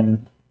 not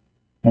even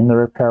in the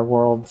repair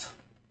world?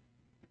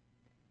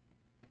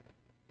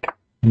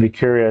 I'd be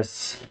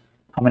curious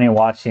how many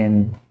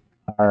watching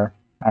are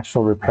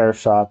actual repair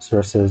shops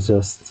versus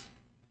just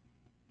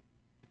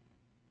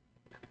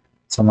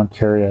someone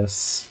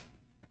curious.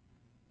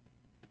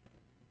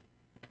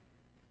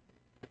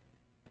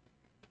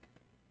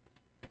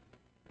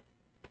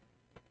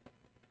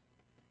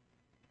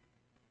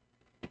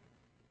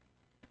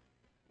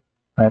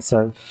 All right,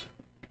 so I've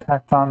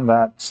tacked on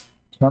that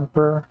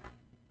jumper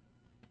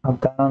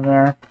up down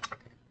there.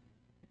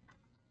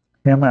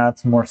 I'm gonna add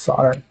some more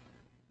solder.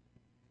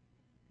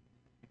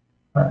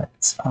 All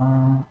right.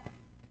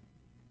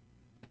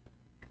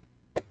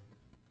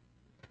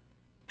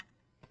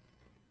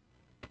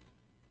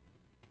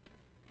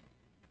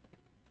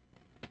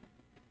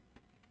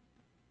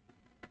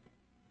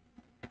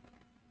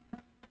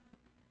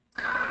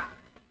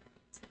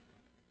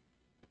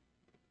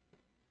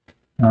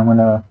 I'm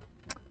gonna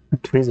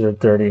tweezer at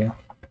 30.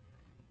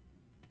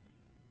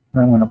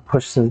 I'm gonna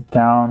push this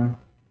down.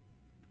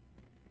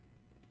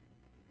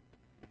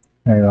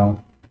 There you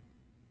go.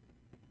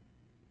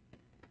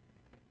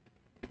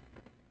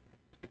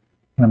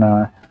 I'm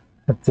gonna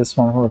hit this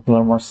one with a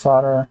little more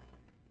solder.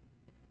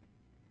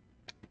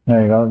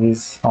 There you go.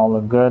 These all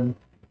look good.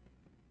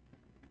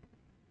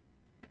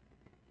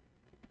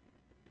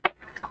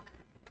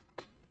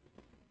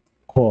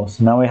 Cool.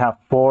 So now we have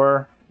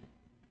 4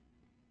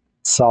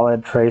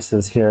 solid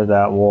traces here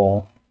that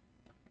will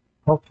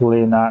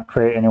hopefully not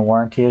create any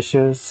warranty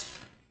issues.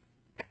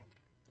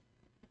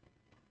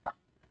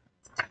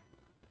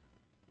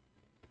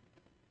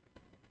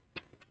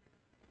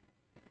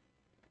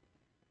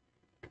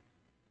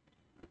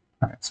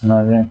 All right, so now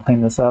I'm going to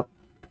clean this up.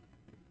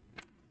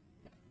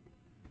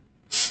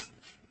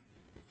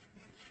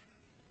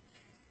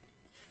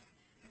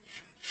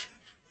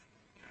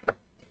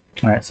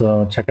 All right,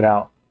 so check it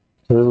out.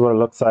 So this is what it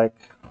looks like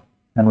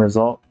end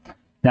result.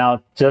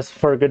 Now, just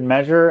for good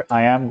measure,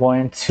 I am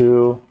going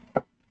to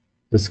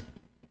just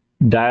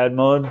diode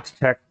mode to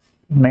check,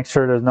 make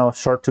sure there's no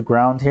short to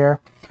ground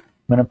here. I'm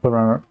going to put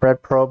a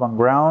red probe on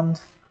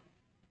ground,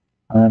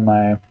 and then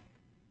my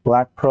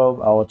black probe,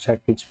 I will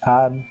check each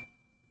pad.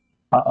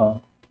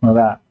 Uh-oh, look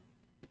at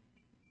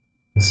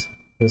that.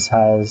 This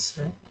has,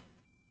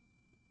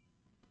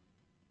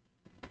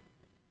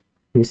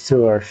 these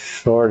two are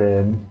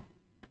shorted,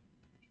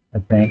 I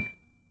think.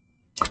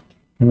 Let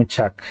me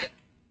check.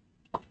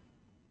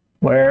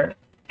 What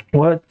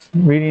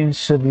readings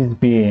should these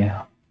be?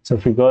 So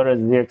if we go to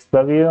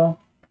ZXW,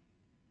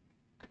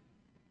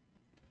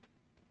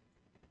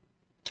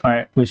 all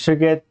right, we're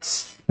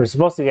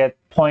supposed to get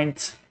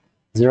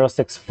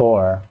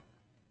 0.064.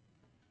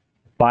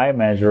 If I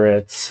measure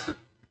it,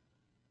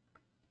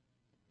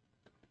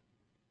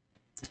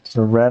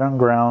 so red on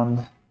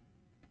ground,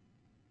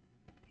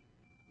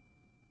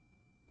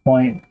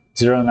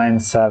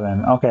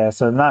 0.097. Okay,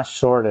 so it's not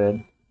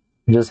shorted,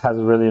 it just has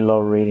a really low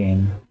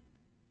reading.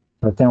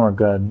 So I think we're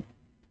good.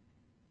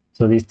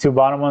 So these 2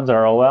 bottom ones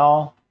are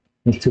OL,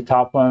 these 2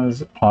 top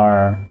ones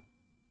are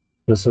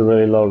just a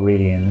really low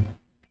reading.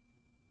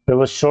 If it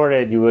was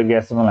shorted, you would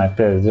get something like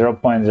this,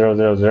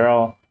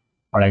 0.000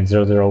 or like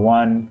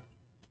 001.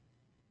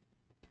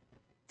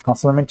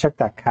 Also, let me check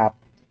that cap.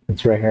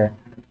 It's right here.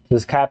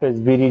 This cap is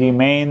VDD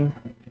main.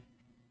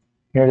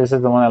 Here, this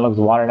is the one that looks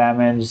water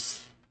damaged.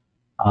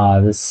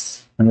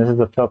 This is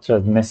the filter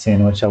that's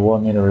missing, which I will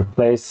need to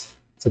replace.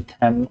 It's a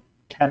 10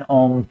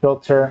 ohm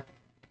filter.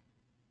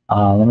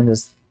 Let me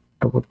just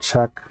double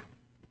check.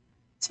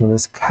 So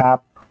this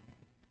cap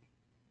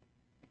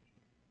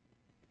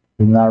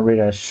does not read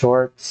as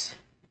short.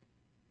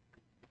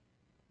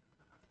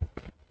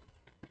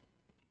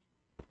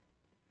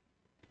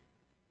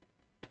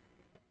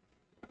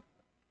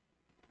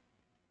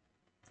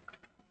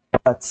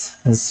 But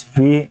this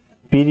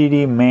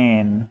VDD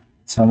main,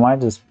 so I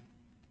might just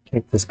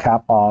take this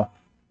cap off.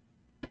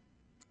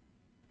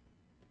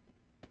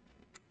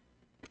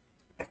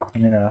 I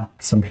need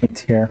some heat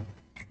here.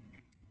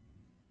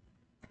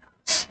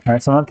 All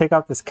right, so I'm gonna take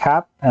off this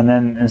cap and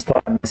then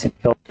install the missing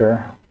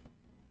filter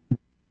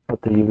with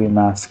the UV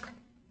mask.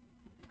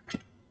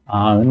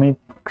 Let me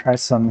try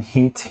some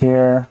heat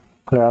here,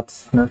 clear out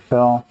the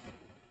underfill.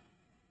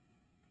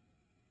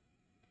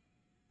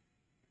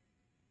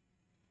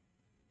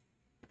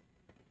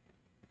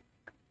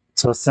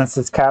 So since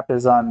this cap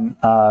is on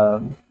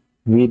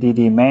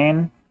VDD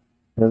main,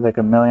 there's like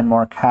a million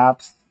more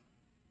caps.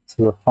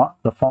 So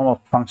the foam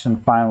will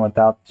function fine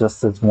without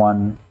just this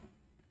one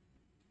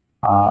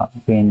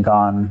being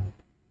gone.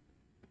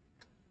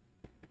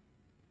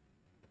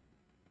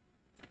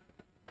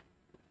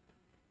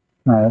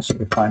 All right, that should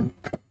be fine.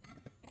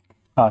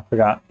 Oh, I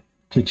forgot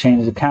to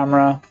change the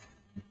camera.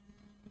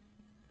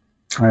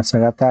 All right, so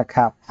I got that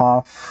cap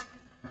off.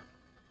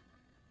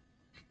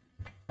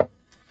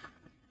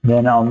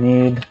 Then I'll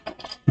need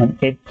an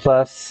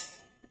 8+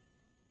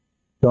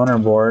 donor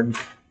board.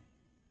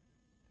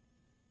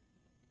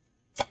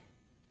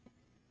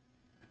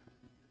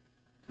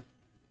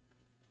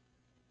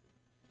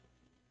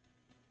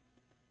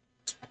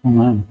 Hold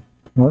on,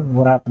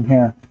 what happened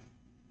here?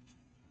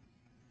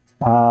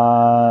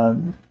 A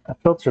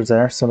filter's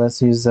there, so let's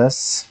use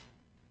this.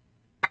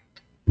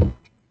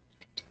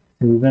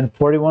 We've been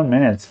 41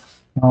 minutes.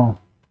 Oh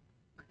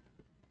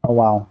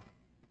wow.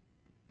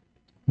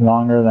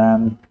 Longer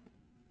than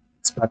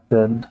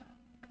expected.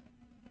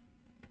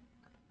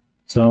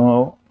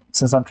 So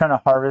since I'm trying to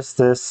harvest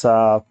this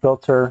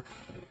filter,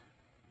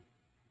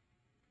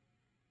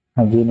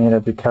 I do need to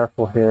be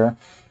careful here.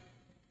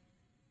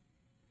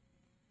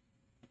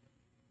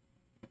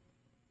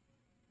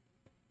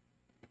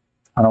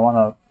 I don't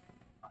want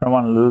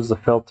to lose the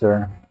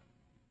filter.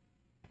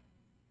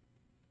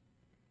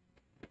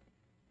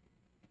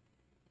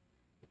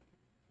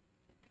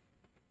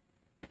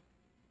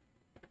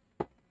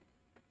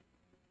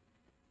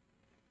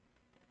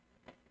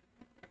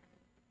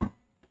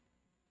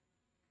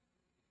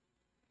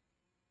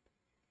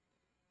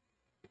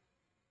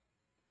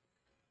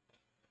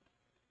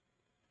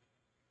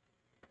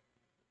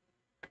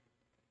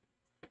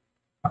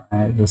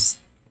 I guess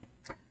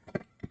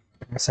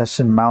I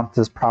should mount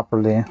this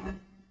properly.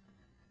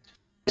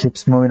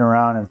 Keeps moving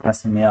around and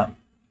messing me up.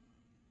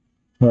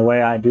 The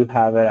way I do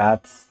have it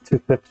at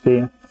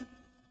 250.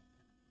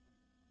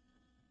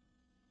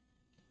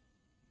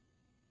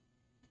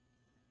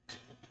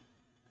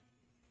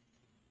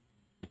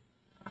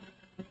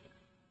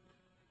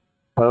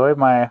 By the way,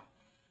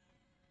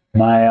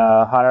 my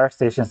hot air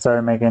station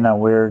started making a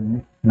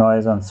weird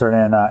noise on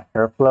certain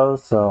airflows,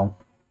 so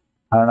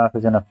I don't know if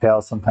it's gonna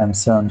fail sometime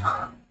soon.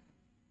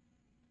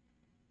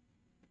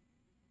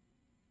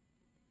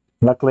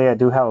 Luckily, I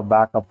do have a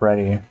backup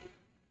ready,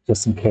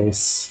 just in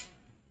case.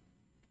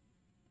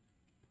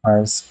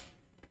 Ours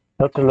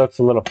filter looks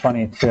a little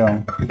funny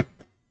too.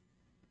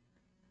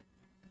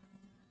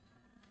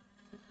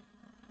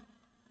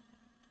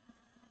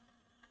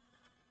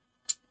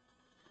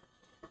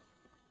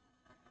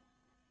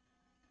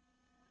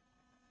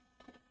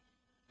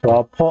 So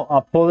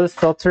I'll pull this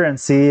filter and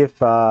see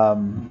if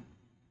and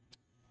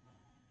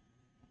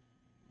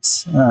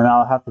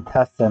I'll have to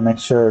test it and make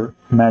sure it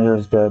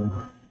measures good.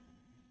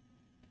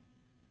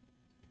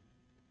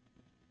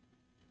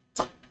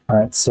 All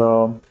right,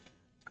 so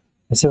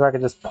let's see if I can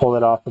just pull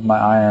it off with my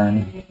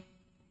iron.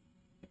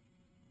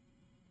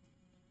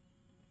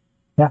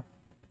 Yeah,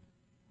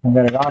 I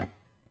got it off.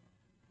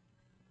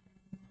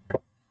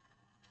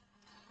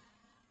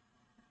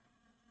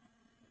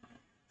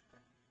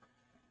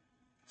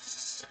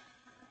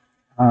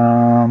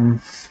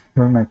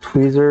 Where are my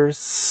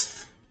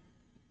tweezers?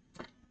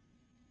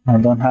 I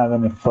don't have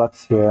any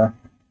flux here.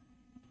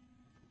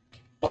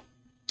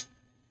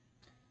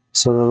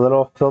 So the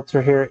little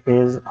filter here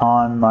is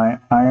on my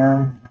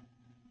iron.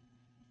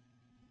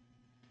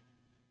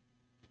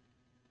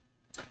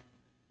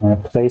 I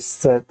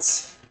placed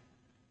it.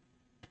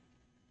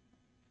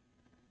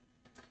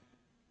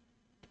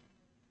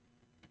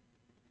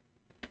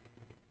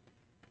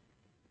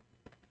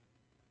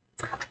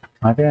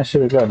 I think I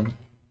should be good.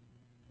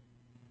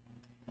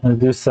 Let's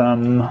do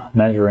some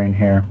measuring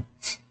here.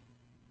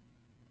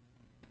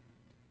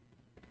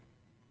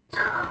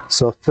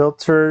 So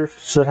filter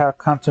should have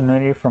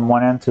continuity from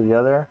one end to the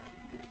other.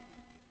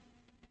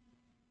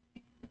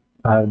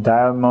 I have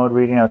diode mode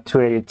reading of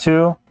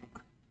 282.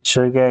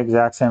 Should get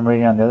exact same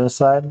reading on the other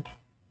side.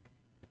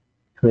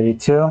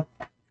 282.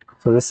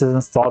 So this is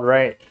installed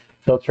right.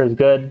 Filter is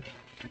good,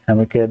 and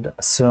we could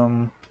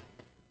assume.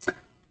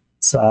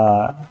 So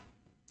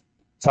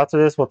after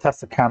this, we'll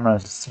test the camera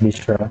just to be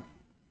sure.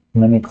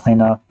 Let me clean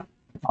up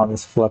all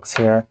this flux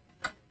here.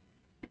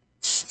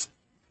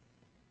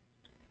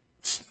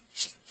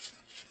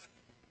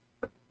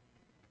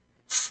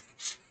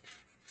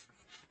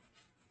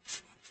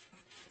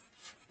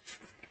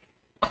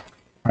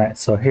 All right,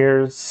 so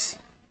here's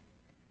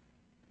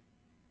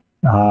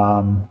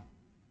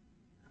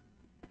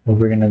what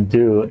we're gonna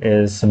do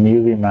is some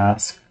UV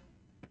mask.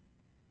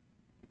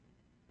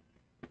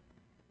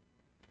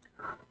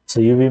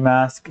 So UV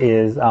mask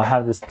is, I'll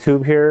have this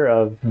tube here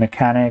of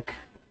mechanic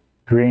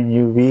green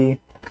UV.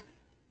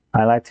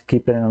 I like to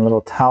keep it in a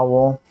little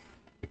towel.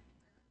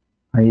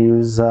 I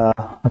use a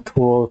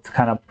tool to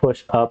kind of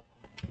push up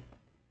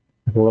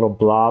a little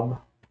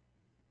blob.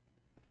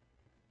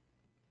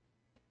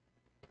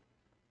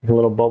 A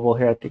little bubble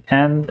here at the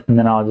end, and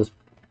then I'll just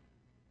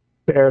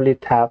barely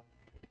tap.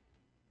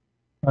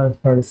 It's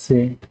hard to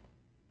see.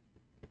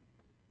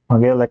 I'll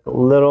get like a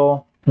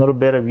little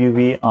bit of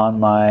UV on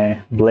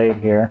my blade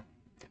here.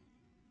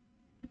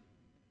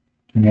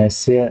 Can you guys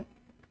see it?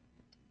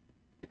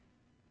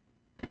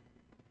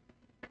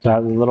 So I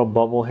have a little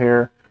bubble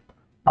here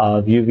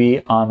of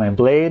UV on my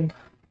blade,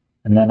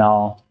 and then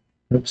I'll,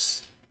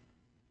 oops,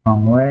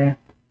 wrong way.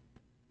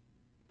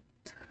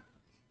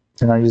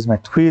 Then I'll use my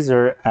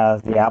tweezer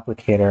as the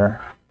applicator.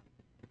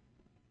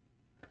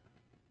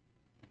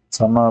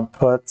 So I'm gonna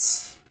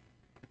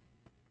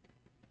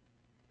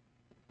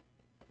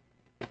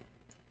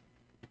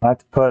I like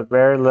to put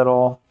very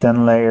little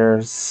thin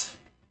layers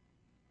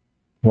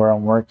where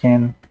I'm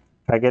working.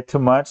 If I get too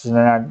much, and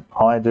then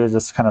all I do is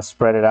just kind of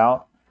spread it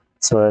out,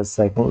 so it's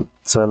like,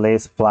 so it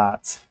lays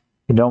flat.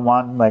 You don't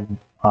want like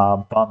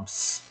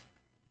bumps,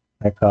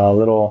 like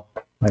little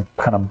like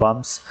kind of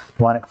bumps.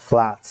 You want it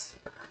flat.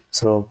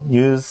 So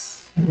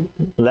use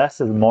less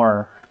is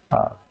more.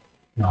 You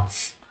know,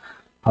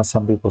 how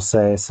some people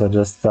say. So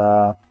just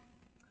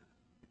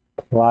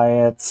apply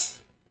it.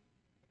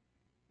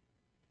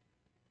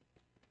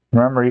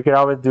 Remember, you can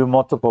always do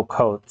multiple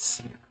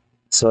coats.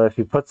 So if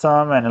you put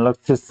some and it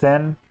looks too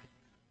thin,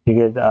 you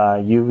get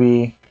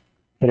UV,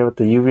 hit it with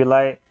the UV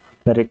light,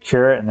 let it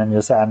cure it, and then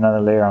just add another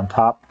layer on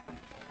top.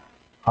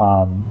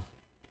 Let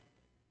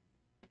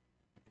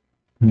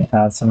me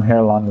add some here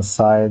along the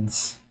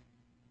sides.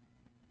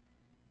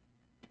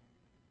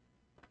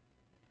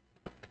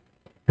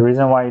 The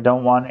reason why you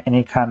don't want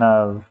any kind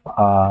of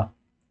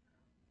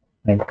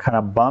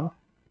bump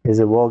is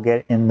it will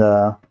get in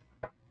the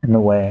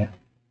way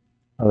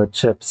of the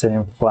chip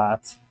sitting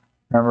flat.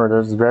 Remember,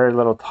 there's very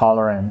little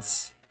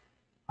tolerance.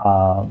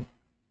 Like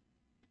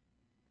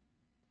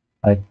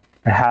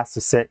it has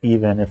to sit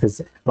even. If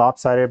it's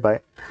lopsided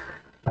by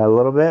a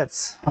little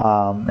bit,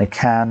 it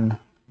can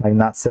like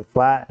not sit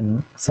flat,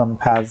 and some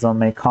pads don't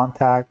make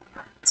contact,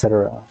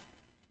 etc.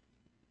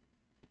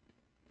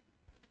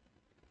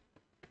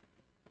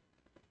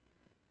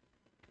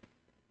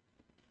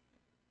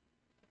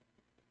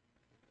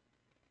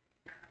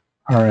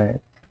 All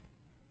right.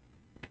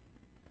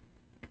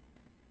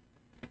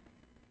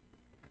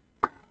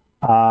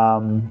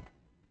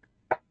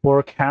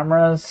 For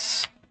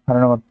cameras, I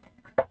don't know what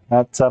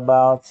that's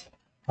about.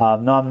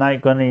 No, I'm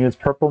not going to use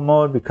purple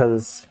mode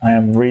because I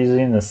am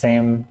reusing the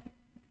same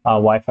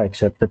Wi-Fi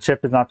chip. The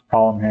chip is not the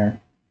problem here.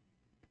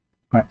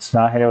 All right, so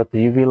now I hit it with the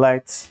UV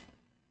lights.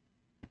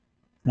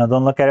 Now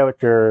don't look at it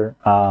with your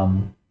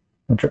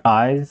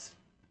eyes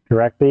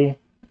directly. You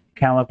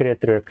can't look at it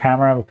through a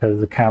camera because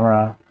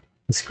the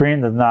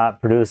screen does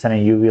not produce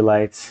any UV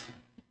lights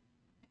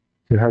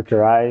to hurt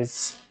your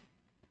eyes.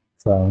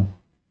 So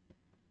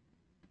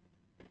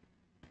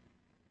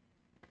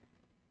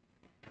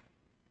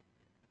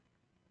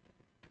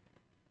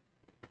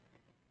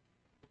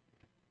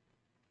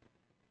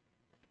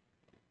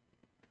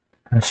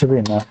that should be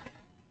enough.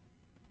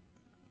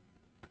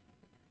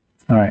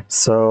 All right,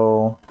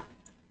 so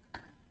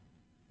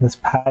this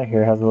pad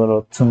here has a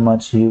little too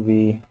much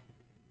UV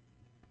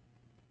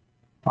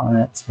on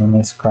it, so let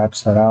me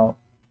scratch that out.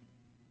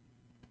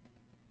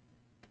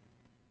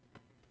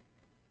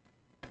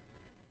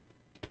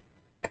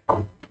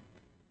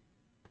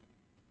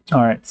 All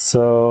right,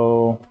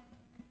 so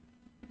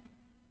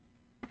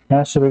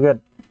that should be good.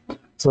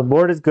 So the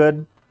board is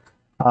good.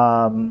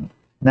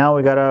 Now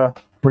we gotta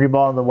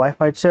reball the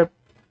Wi-Fi chip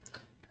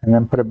and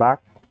then put it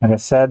back. Like I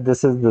said,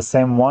 this is the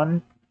same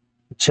one.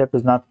 The chip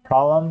is not the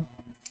problem.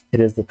 It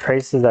is the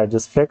traces I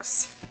just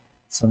fixed,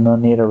 so no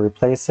need to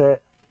replace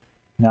it.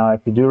 Now, if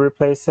you do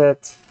replace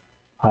it,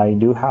 you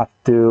do have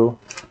to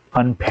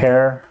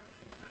unpair.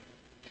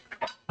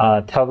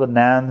 Tell the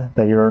NAND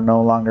that you're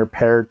no longer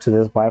paired to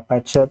this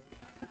Wi-Fi chip.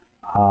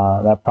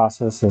 That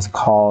process is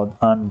called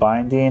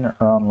unbinding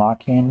or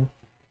unlocking.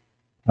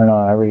 I don't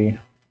know,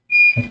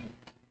 I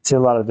see a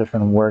lot of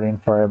different wording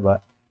for it,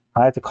 but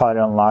I like to call it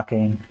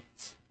unlocking.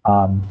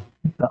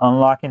 The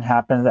unlocking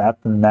happens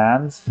at the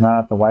NANDs, not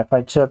at the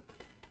Wi-Fi chip.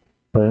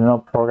 But there's no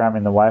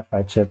programming the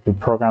Wi-Fi chip. We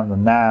program the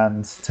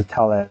NANDs to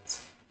tell it,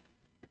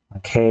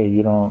 okay,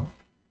 you don't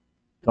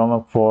Don't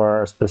look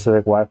for a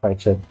specific Wi-Fi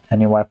chip.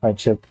 Any Wi-Fi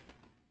chip.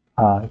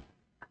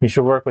 You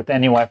should work with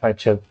any Wi-Fi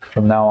chip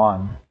from now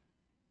on.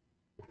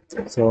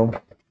 So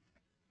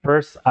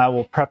first I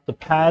will prep the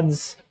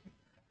pads.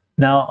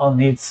 Now I'll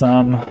need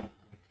some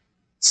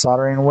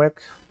soldering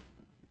wick.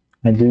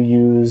 I do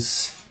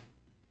use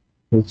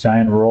this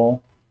giant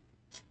roll.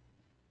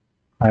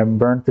 I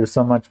burned through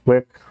so much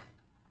wick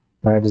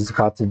that I just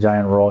got the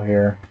giant roll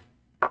here.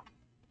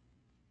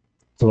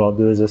 So what I'll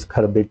do is just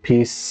cut a big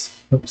piece.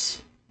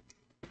 Oops.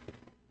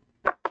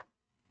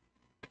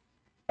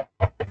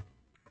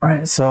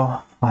 Alright,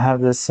 so I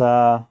have this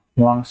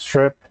long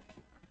strip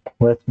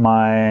with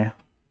my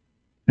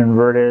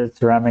inverted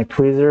ceramic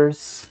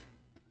tweezers,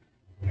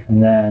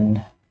 and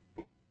then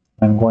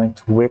I'm going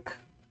to wick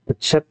the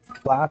chip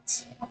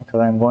flat because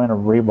I'm going to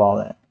reball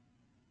it.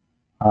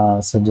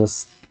 So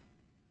just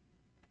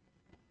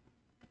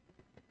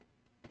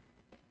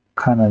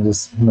kind of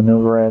just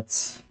maneuver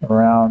it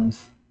around.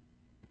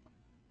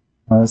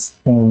 This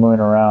thing is moving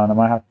around. I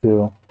might have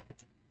to.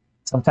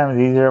 Sometimes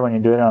it's easier when you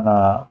do it on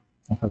a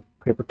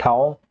paper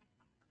towel.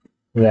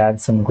 You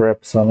add some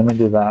grip. So let me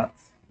do that.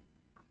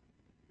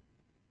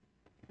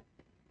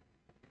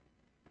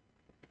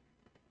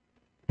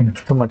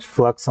 It's too much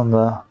flux on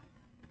the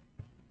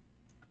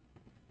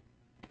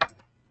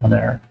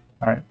there.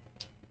 All right.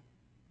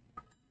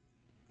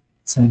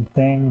 Same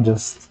thing.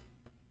 Just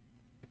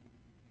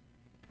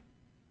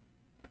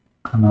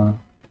kind of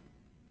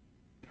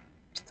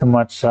too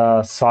much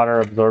solder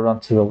absorbed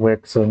onto the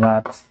wick, so I'm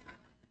not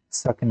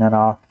sucking that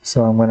off.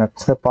 So I'm going to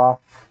clip off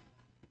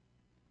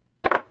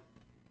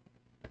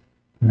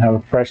and have a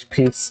fresh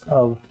piece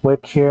of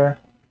wick here.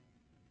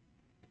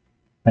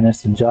 Finish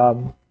the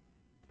job.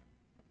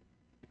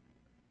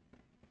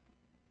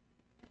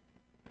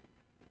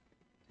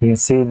 You can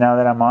see now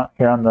that I'm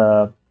here on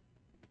the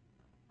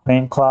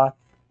plain cloth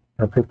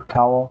or paper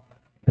towel,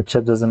 the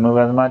chip doesn't move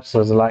as much,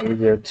 so it's a lot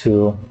easier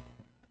to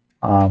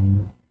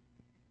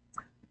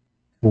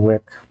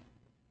wick.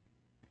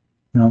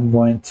 Now I'm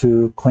going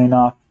to clean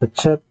off the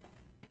chip.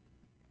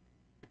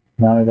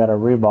 Now we got to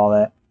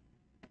reball it.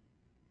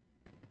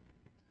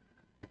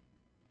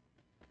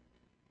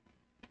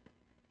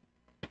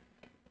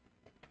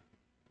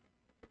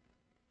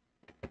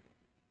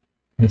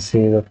 You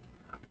see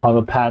all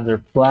the pads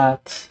are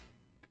flat.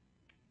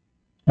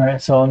 All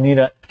right, so I'll need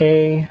an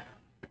A.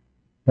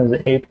 There's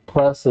an A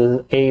plus,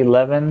 is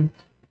A11.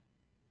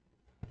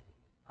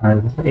 All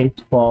right, there's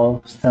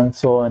A12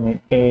 stencil and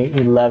an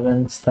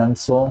A11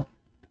 stencil.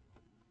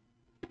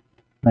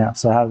 Yeah,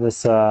 so I have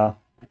this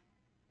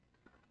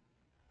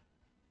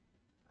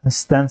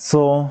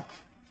stencil.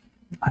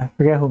 I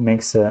forget who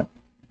makes it.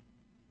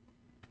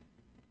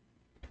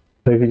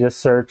 So if you just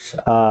search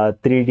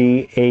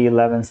 3D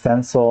A11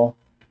 stencil,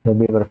 you'll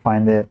be able to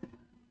find it.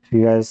 If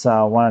you guys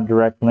want a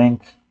direct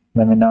link,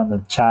 let me know in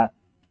the chat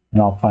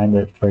and I'll find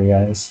it for you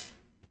guys.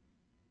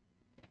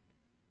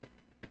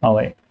 Oh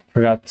wait,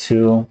 forgot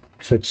to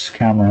switch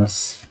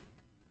cameras.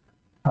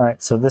 All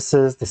right, so this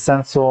is the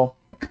stencil.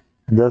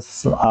 It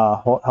does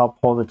help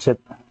hold the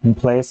chip in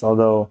place,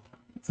 although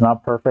it's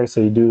not perfect, so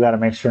you do got to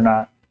make sure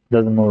it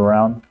doesn't move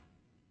around.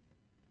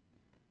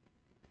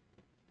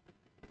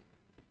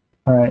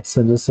 All right,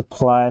 so just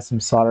apply some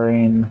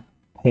soldering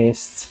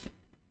paste.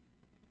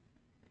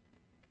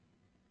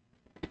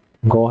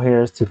 Goal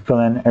here is to fill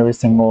in every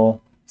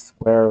single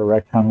square or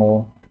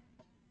rectangle,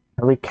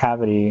 every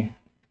cavity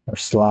or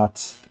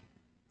slot.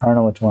 I don't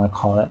know what you want to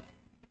call it.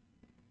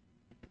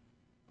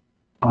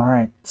 All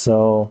right,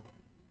 so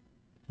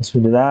once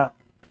we do that,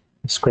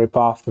 scrape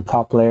off the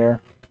top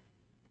layer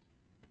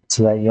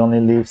so that you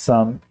only leave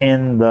some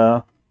in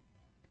the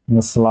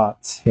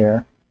slots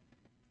here.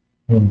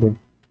 A big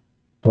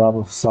blob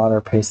of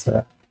solder paste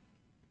there.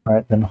 All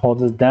right, then hold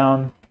this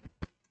down.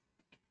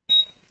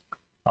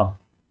 Oh,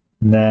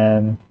 and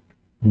then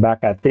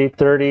back at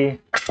 330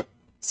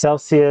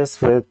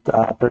 Celsius with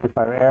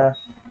 35 air.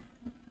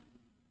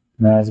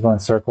 Now it's going in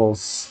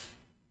circles.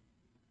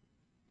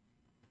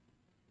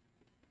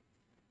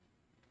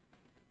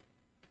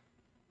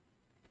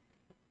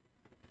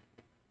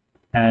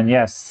 And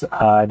yes,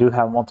 I do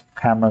have multiple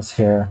cameras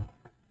here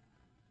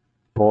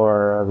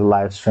for the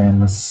live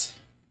streams.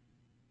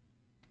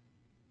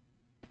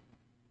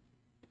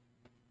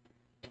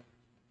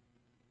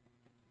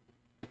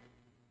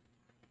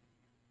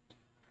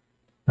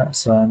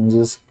 So I'm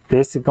just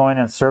basically going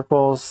in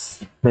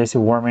circles,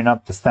 basically warming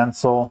up the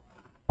stencil,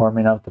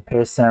 warming up the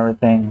paste and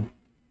everything.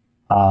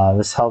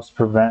 This helps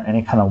prevent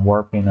any kind of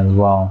warping as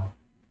well.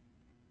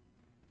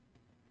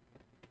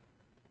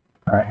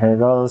 All right, here it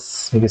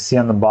goes. You can see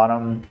on the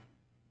bottom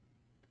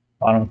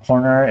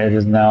corner, it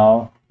is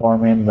now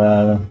forming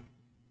the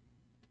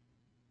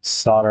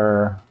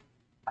solder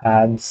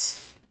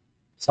pads,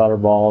 solder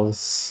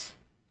balls.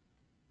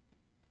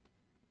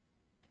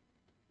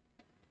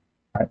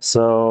 All right,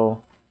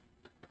 so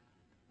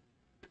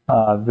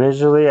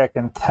visually, I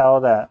can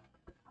tell that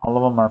all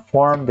of them are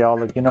formed. They all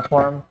look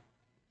uniform.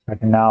 I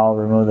can now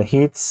remove the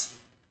heats.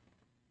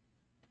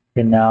 I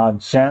can now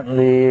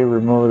gently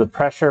remove the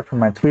pressure from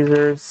my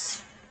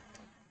tweezers.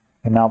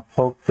 And now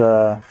poke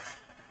the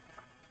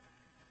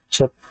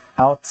chip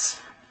out.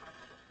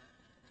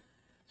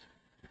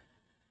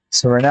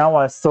 So right now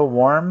while it's still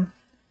warm,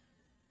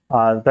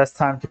 the best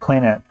time to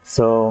clean it.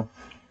 So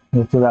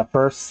we'll do that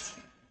first.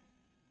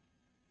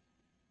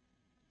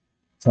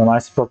 Some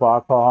isopropyl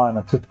alcohol and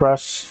a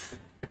toothbrush.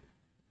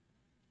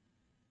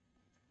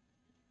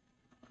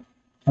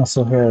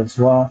 Also here as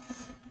well.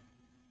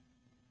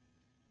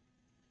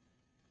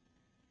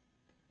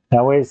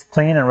 That way it's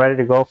clean and ready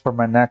to go for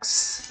my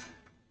next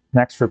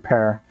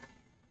repair.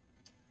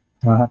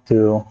 I don't have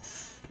to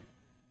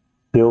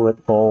deal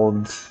with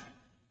old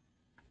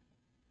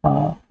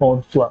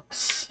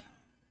flux.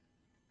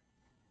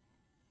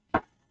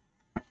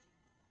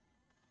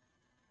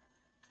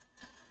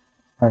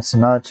 Alright, so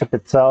now the chip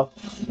itself,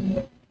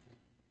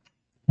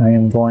 I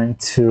am going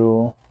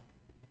to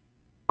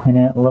clean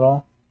it a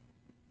little.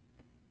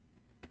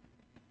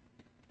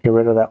 Get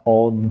rid of that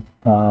old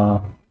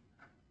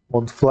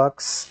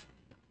flux.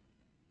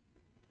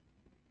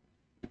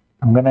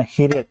 I'm gonna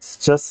heat it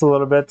just a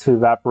little bit to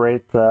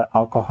evaporate the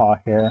alcohol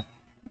here.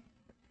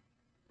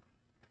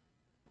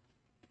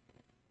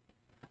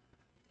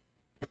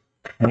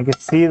 And you can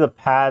see the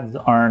pads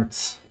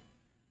aren't,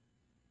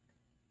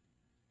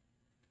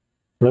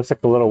 it looks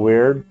like a little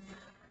weird.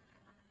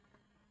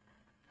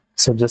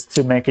 So just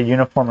to make it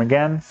uniform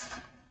again,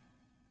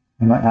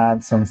 I'm gonna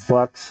add some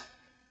flux.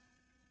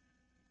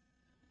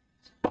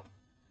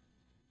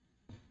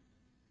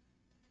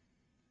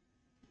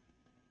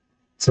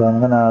 So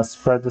I'm gonna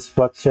spread this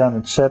flux here on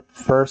the chip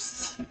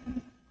first,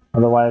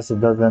 otherwise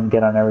it doesn't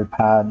get on every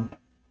pad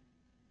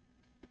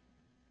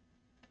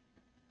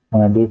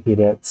when I do heat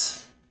it.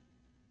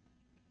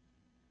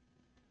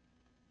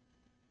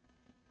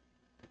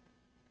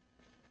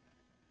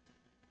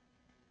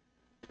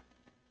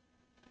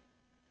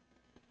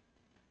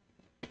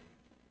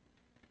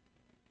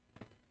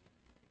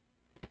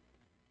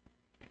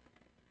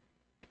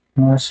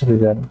 That should be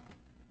good.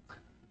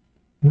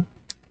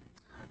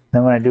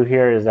 Then what I do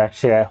here is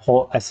actually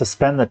I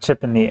suspend the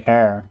chip in the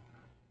air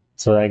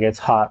so that it gets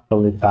hot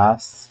really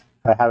fast.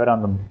 If I have it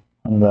on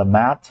the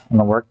mat, on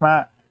the work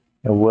mat,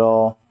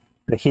 the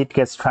heat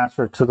gets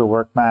transferred to the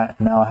work mat,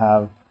 and I'll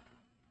have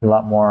a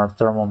lot more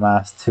thermal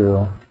mass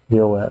to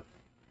deal with.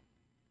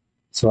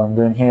 So what I'm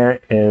doing here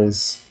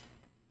is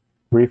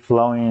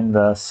reflowing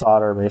the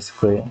solder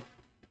basically.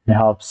 It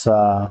helps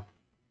get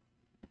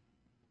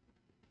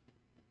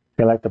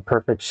like the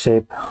perfect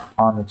shape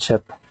on the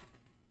chip.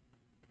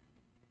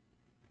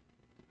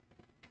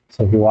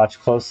 So if you watch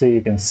closely,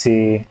 you can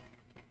see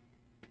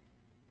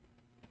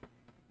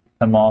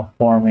them all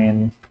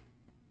forming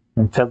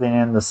and filling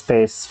in the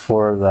space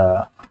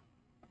for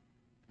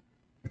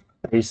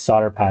each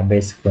solder pad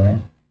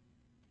basically.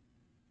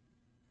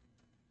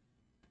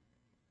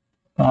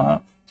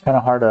 It's kind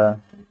of hard to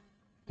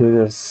do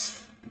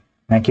this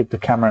and keep the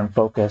camera in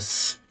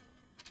focus.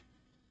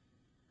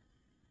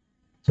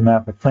 So now I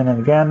have to clean it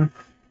again.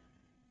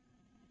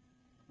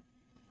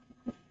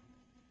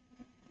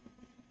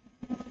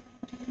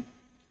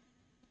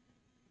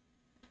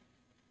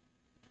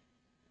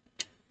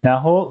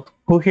 Now,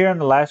 who here in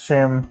the live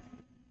stream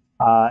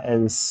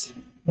is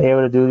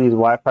able to do these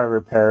Wi-Fi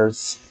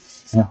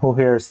repairs, and who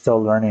here is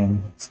still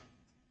learning?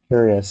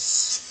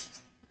 Curious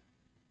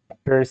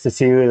to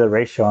see the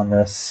ratio on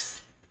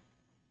this.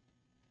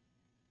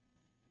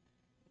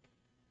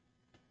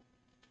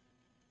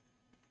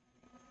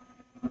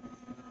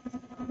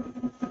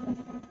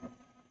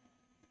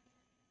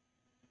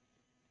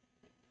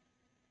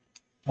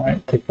 All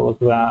right, take a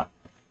look at that.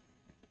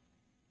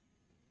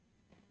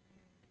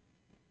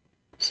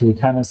 So you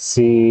kind of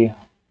see,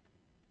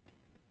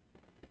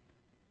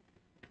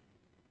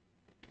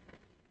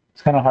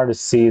 it's kind of hard to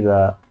see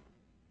the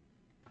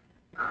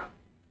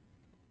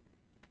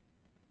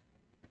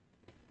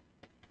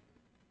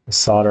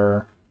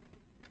solder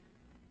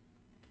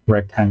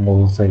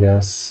rectangles, I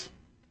guess.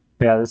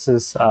 Yeah, this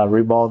is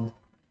reballed.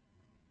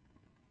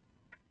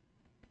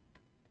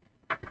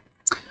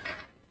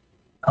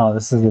 Oh,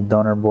 this is the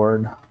donor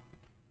board.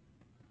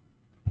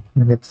 Let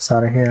me get this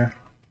out of here.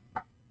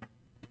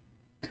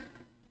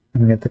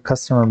 Let me get the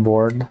customer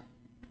board.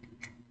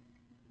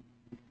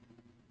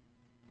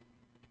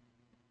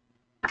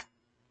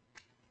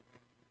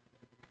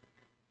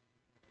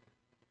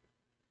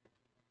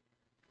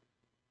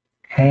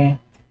 Okay.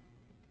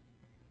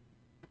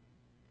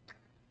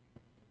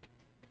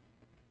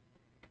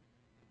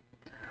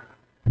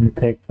 Let me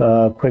take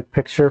a quick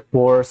picture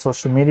for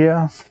social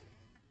media.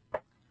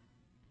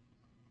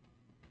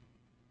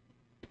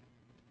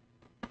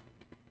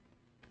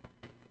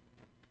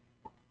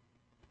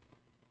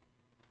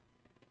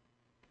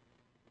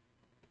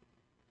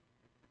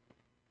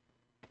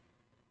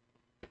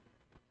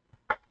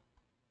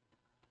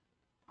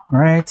 All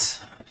right.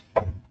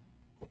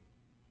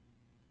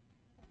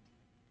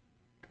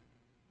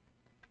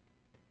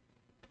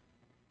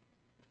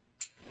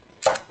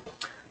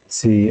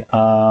 See,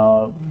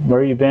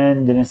 where you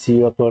been? Didn't see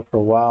you upload for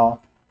a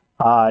while.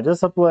 I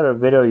just uploaded a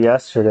video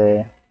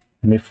yesterday,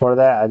 and before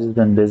that, I just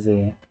been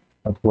busy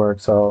with work,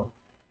 so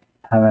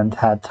haven't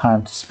had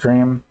time to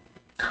stream.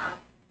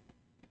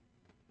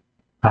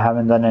 I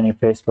haven't done any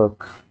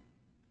Facebook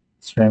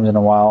streams in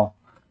a while.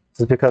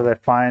 Just because I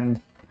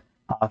find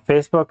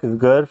Facebook is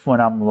good when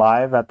I'm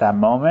live at that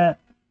moment,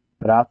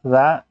 but after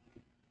that,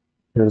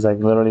 there's like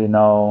literally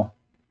no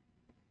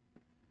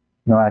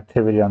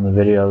activity on the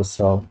videos.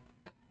 So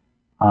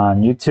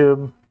on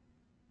YouTube,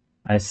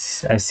 I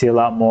see a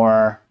lot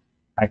more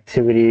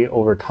activity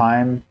over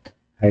time.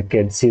 I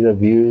can see the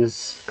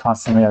views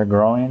constantly are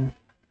growing.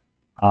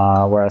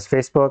 Whereas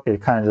Facebook,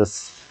 it kind of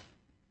just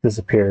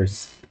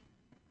disappears.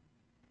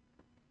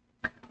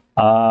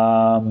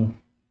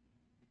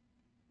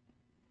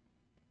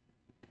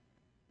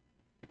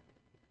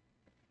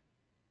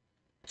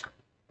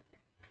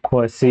 Cool,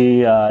 I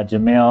see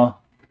Jamil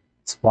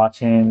is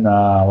watching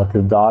with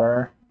his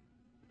daughter.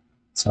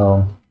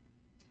 So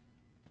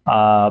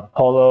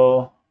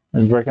Polo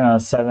is working on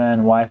 7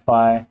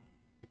 Wi-Fi.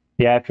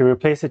 Yeah, if you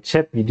replace a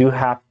chip, you do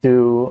have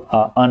to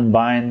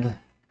unbind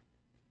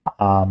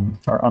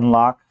or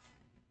unlock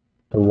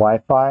the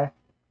Wi-Fi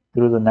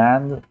through the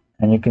NAND,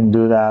 and you can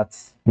do that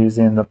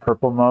using the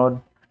purple mode.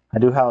 I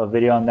do have a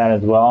video on that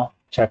as well.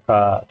 Check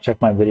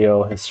my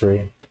video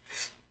history.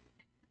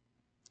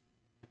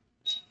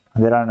 I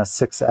did it on a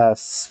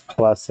 6S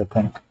Plus, I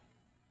think.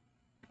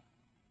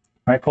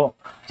 All right, cool.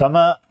 So I'm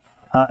gonna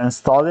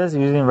install this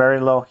using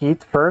very low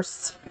heat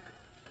first.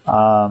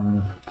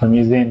 I'm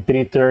using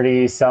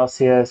 330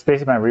 Celsius,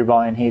 basically my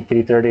reballing heat,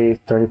 330,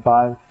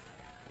 35.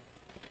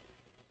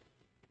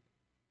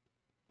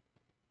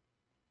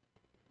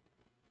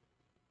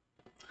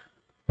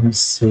 Let me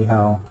see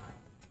how.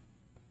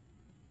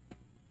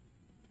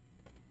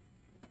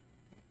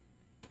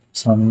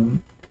 So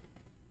I'm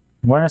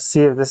going to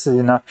see if this is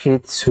enough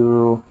heat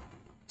to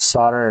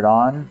solder it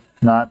on.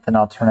 If not, then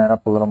I'll turn it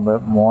up a little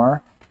bit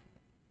more.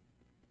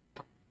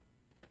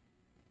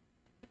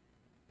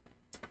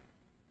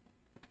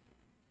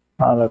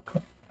 Oh, look,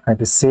 I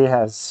can see it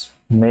has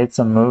made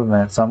some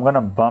movement. So I'm going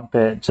to bump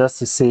it just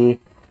to see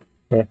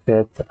if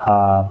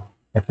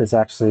it's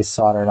actually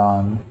soldered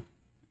on.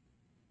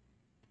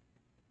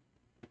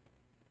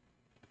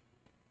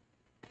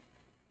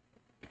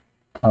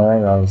 Oh, there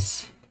it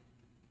goes.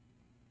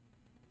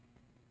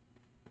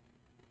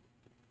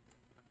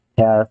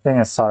 Yeah, the thing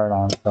is soldered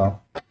on, so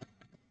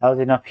that was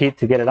enough heat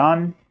to get it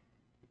on.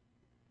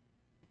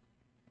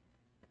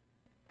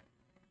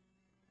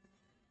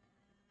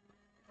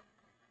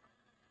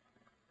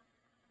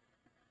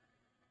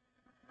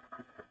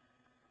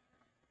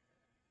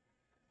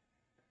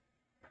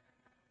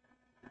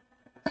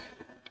 All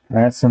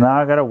right, so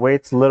now I gotta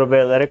wait a little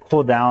bit, let it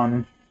cool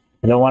down.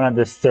 I don't want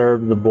to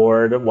disturb the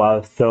board while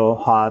it's still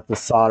hot. The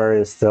solder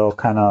is still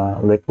kind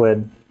of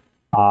liquid.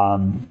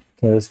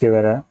 So let's give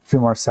it a few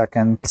more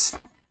seconds.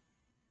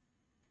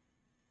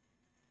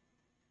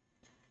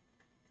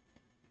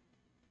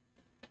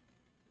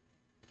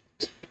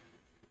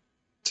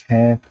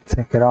 Okay,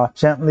 take it off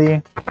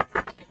gently.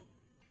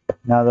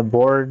 Now the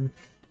board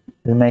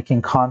is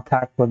making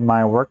contact with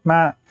my work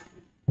mat,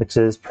 which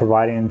is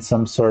providing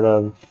some sort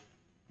of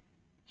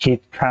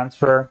heat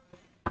transfer.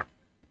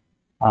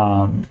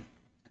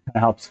 It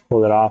helps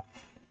cool it off.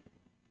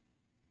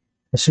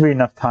 There should be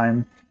enough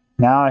time.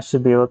 Now I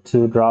should be able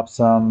to drop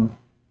some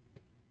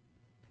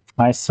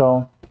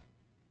ISO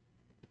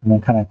and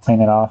then kind of clean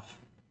it off.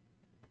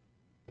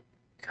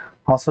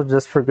 Also,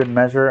 just for good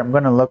measure, I'm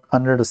going to look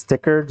under the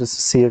sticker just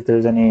to see if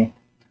there's any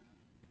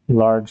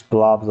large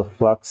blobs of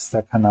flux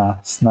that kind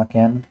of snuck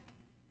in.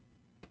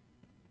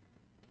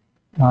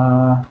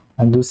 I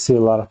do see a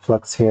lot of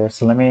flux here,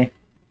 so let me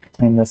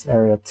clean this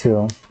area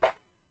too.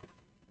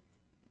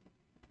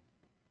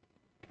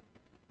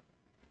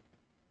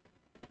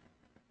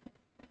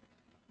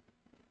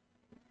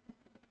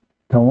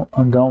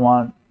 Don't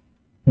want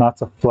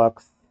lots of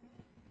flux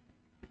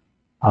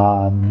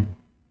and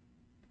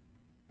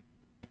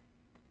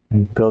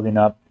building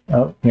up.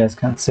 Oh, you guys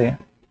can't see.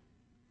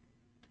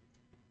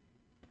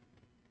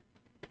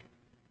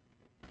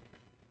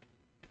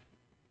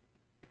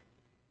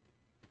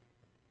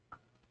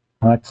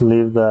 I like to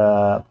leave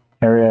the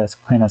area as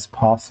clean as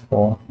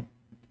possible.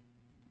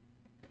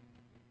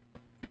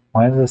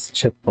 Why is this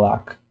chip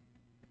black?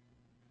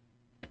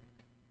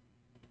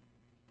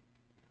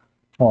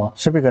 Well,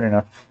 should be good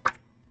enough.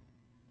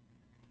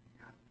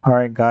 All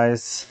right,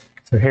 guys.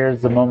 So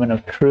here's the moment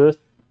of truth.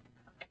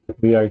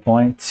 We are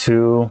going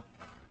to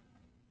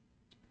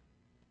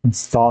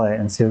install it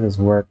and see if this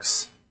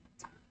works.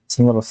 It's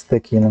a little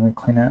sticky. Let me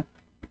clean it.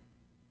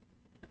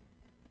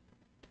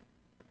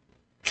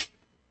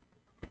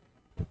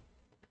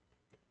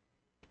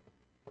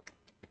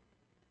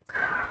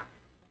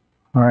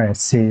 All right,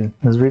 let's see.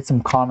 Let's read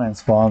some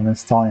comments while I'm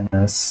installing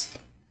this.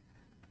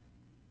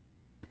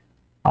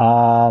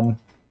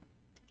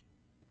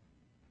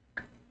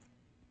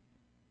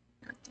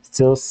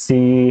 Still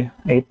see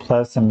 8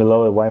 plus and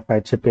below with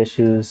Wi-Fi chip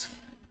issues.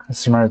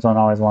 Customers don't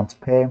always want to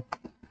pay.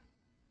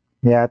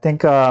 Yeah, I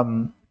think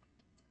I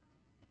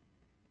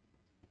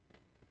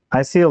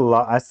see a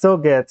lot. I still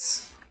get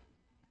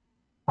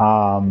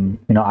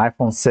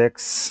iPhone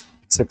 6,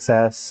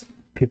 6S,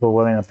 people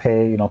willing to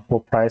pay, you know,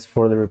 full price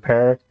for the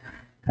repair.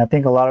 And I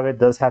think a lot of it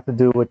does have to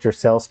do with your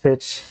sales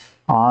pitch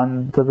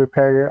on the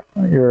repair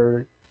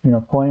you're you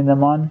know, quoting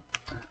them on.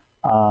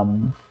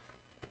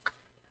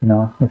 You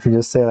know, if you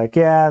just say like,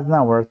 yeah, it's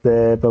not worth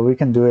it, but we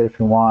can do it if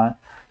you want,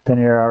 then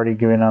you're already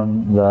giving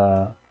them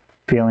the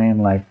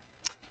feeling like,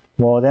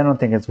 well, they don't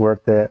think it's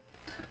worth it.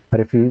 But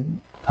if you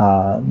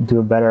do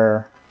a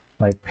better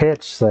like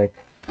pitch, like,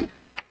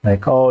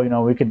 oh, you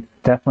know, we could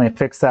definitely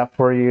fix that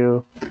for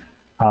you.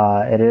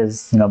 It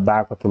is, you know,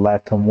 back with the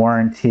lifetime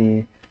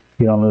warranty.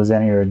 You don't lose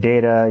any of your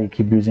data. You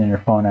keep using your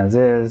phone as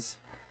is,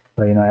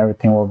 but you know,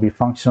 everything will be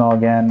functional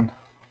again,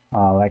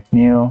 like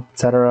new,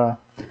 etc.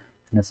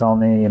 And it's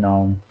only, you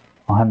know,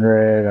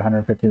 $100,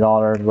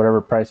 $150, whatever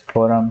price you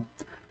quote them,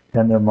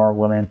 then they're more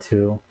willing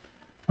to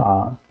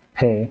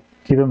pay.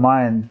 Keep in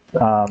mind,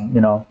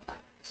 you know,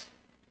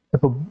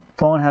 if a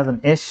phone has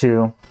an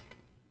issue,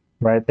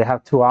 right, they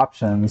have two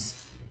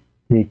options.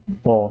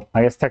 Well,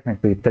 I guess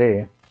technically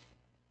three.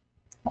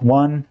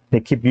 One, they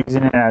keep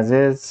using it as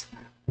is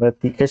with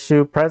the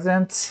issue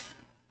present.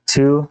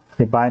 Two,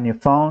 they buy a new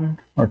phone.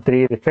 Or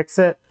three, they fix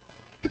it.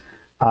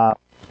 Of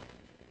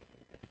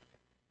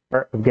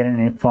getting a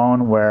new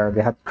phone where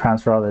they have to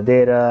transfer all the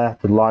data,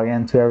 have to log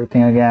into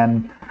everything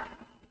again,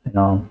 you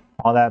know,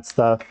 all that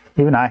stuff.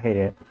 Even I hate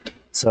it.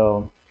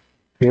 So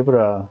if you're able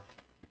to,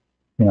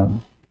 you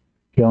know,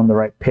 give them the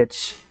right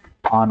pitch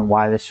on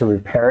why they should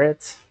repair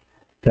it,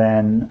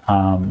 then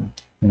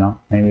you know,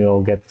 maybe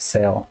you'll get the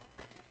sale.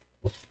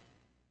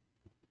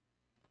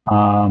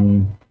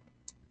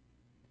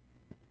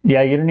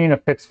 Yeah, you don't need to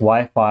fix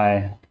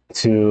Wi-Fi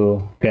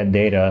to get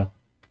data.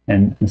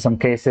 And in some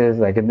cases,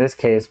 like in this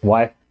case,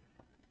 the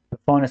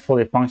phone is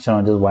fully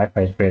functional, just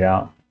Wi-Fi is grayed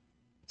out.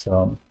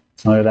 So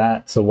look at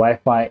that. So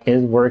Wi-Fi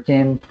is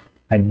working.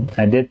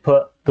 I did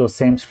put those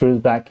same screws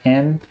back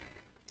in.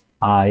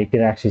 You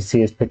can actually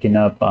see it's picking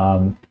up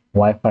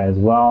Wi-Fi as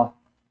well.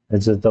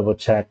 Let's just double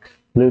check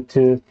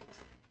Bluetooth.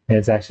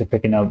 It's actually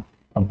picking up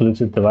a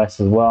Bluetooth device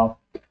as well.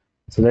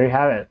 So there you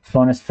have it.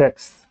 Phone is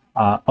fixed.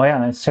 Oh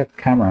yeah, let's check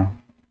the camera.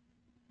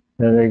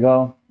 There you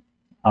go.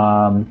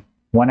 1x,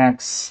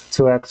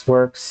 2x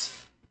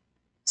works.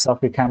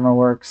 Selfie camera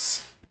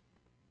works.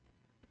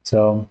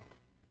 So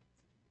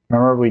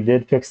remember, we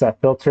did fix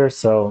that filter.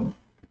 So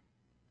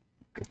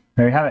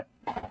there you have it.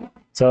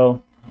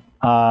 So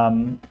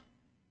so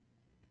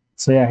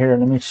yeah, here,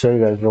 let me show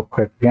you guys real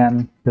quick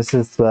again. This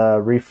is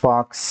the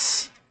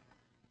REFOX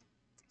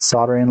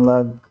Soldering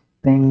Lug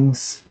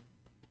things.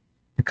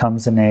 It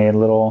comes in a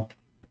little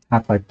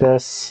pack like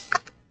this.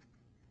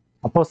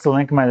 I'll post a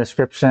link in my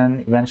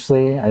description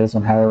eventually. I just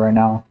don't have it right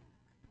now.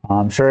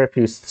 I'm sure if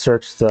you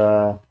search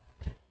the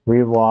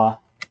Rewa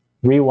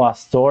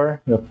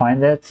store, you'll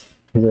find it.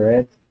 These are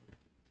it.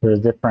 There's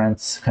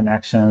different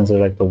connections. There's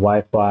like the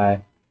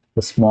Wi-Fi,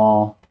 the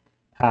small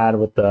pad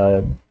with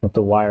the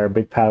wire,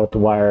 big pad with the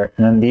wire,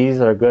 and then these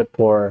are good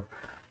for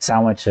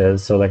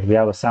sandwiches. So like if you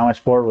have a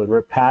sandwich board with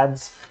rib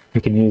pads,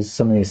 you can use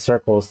some of these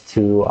circles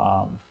to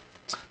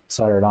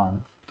solder it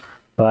on.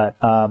 But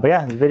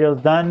yeah, the video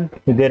is done.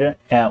 We did it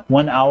at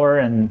 1 hour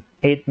and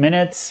 8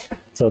 minutes.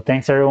 So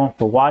thanks everyone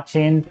for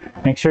watching.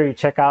 Make sure you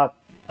check out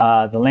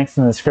the links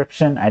in the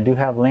description. I do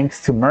have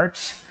links to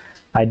merch.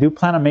 I do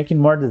plan on making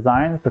more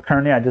designs, but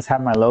currently I just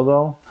have my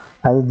logo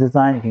as a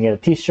design. You can get a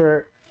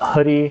t-shirt, a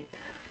hoodie,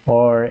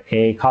 or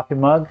a coffee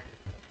mug.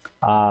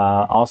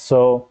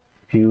 Also,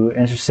 if you're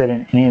interested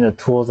in any of the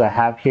tools I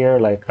have here,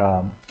 like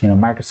you know,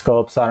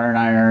 microscope, soldering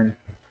iron,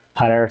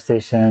 hot air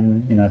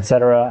station, you know,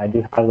 etc., I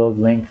do have those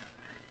linked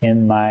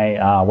in my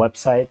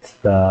website,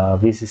 the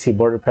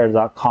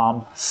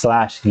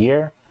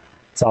vccboardrepairs.com/gear.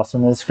 It's also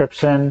in the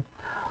description.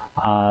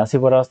 Let's see,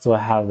 what else do I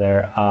have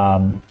there?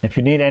 If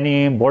you need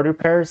any board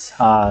repairs,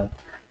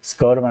 just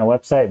go to my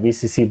website,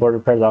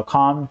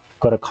 vccboardrepairs.com,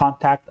 go to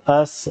contact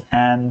us,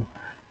 and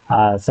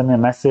send me a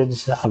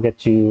message. I'll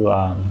get you,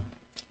 I'll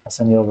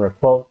send you over a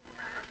quote.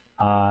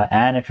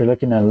 And if you're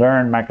looking to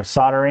learn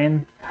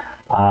microsoldering,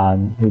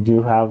 we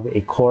do have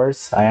a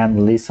course. I am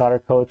the lead solder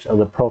coach of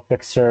the Pro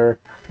Fixer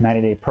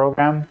 90-day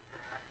program.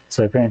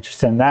 So if you're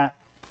interested in that,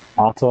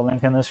 also a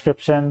link in the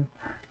description.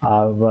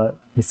 But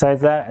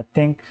besides that, I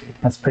think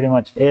that's pretty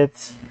much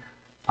it.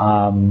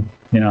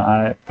 You know,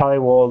 I probably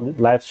will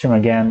live stream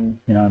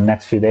again, you know, in the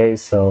next few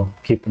days. So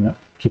keep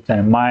that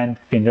in mind.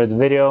 If you enjoyed the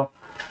video,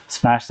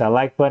 smash that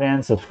like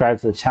button,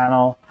 subscribe to the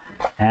channel,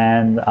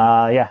 and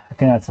yeah, I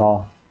think that's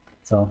all.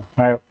 So, all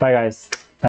right, bye guys.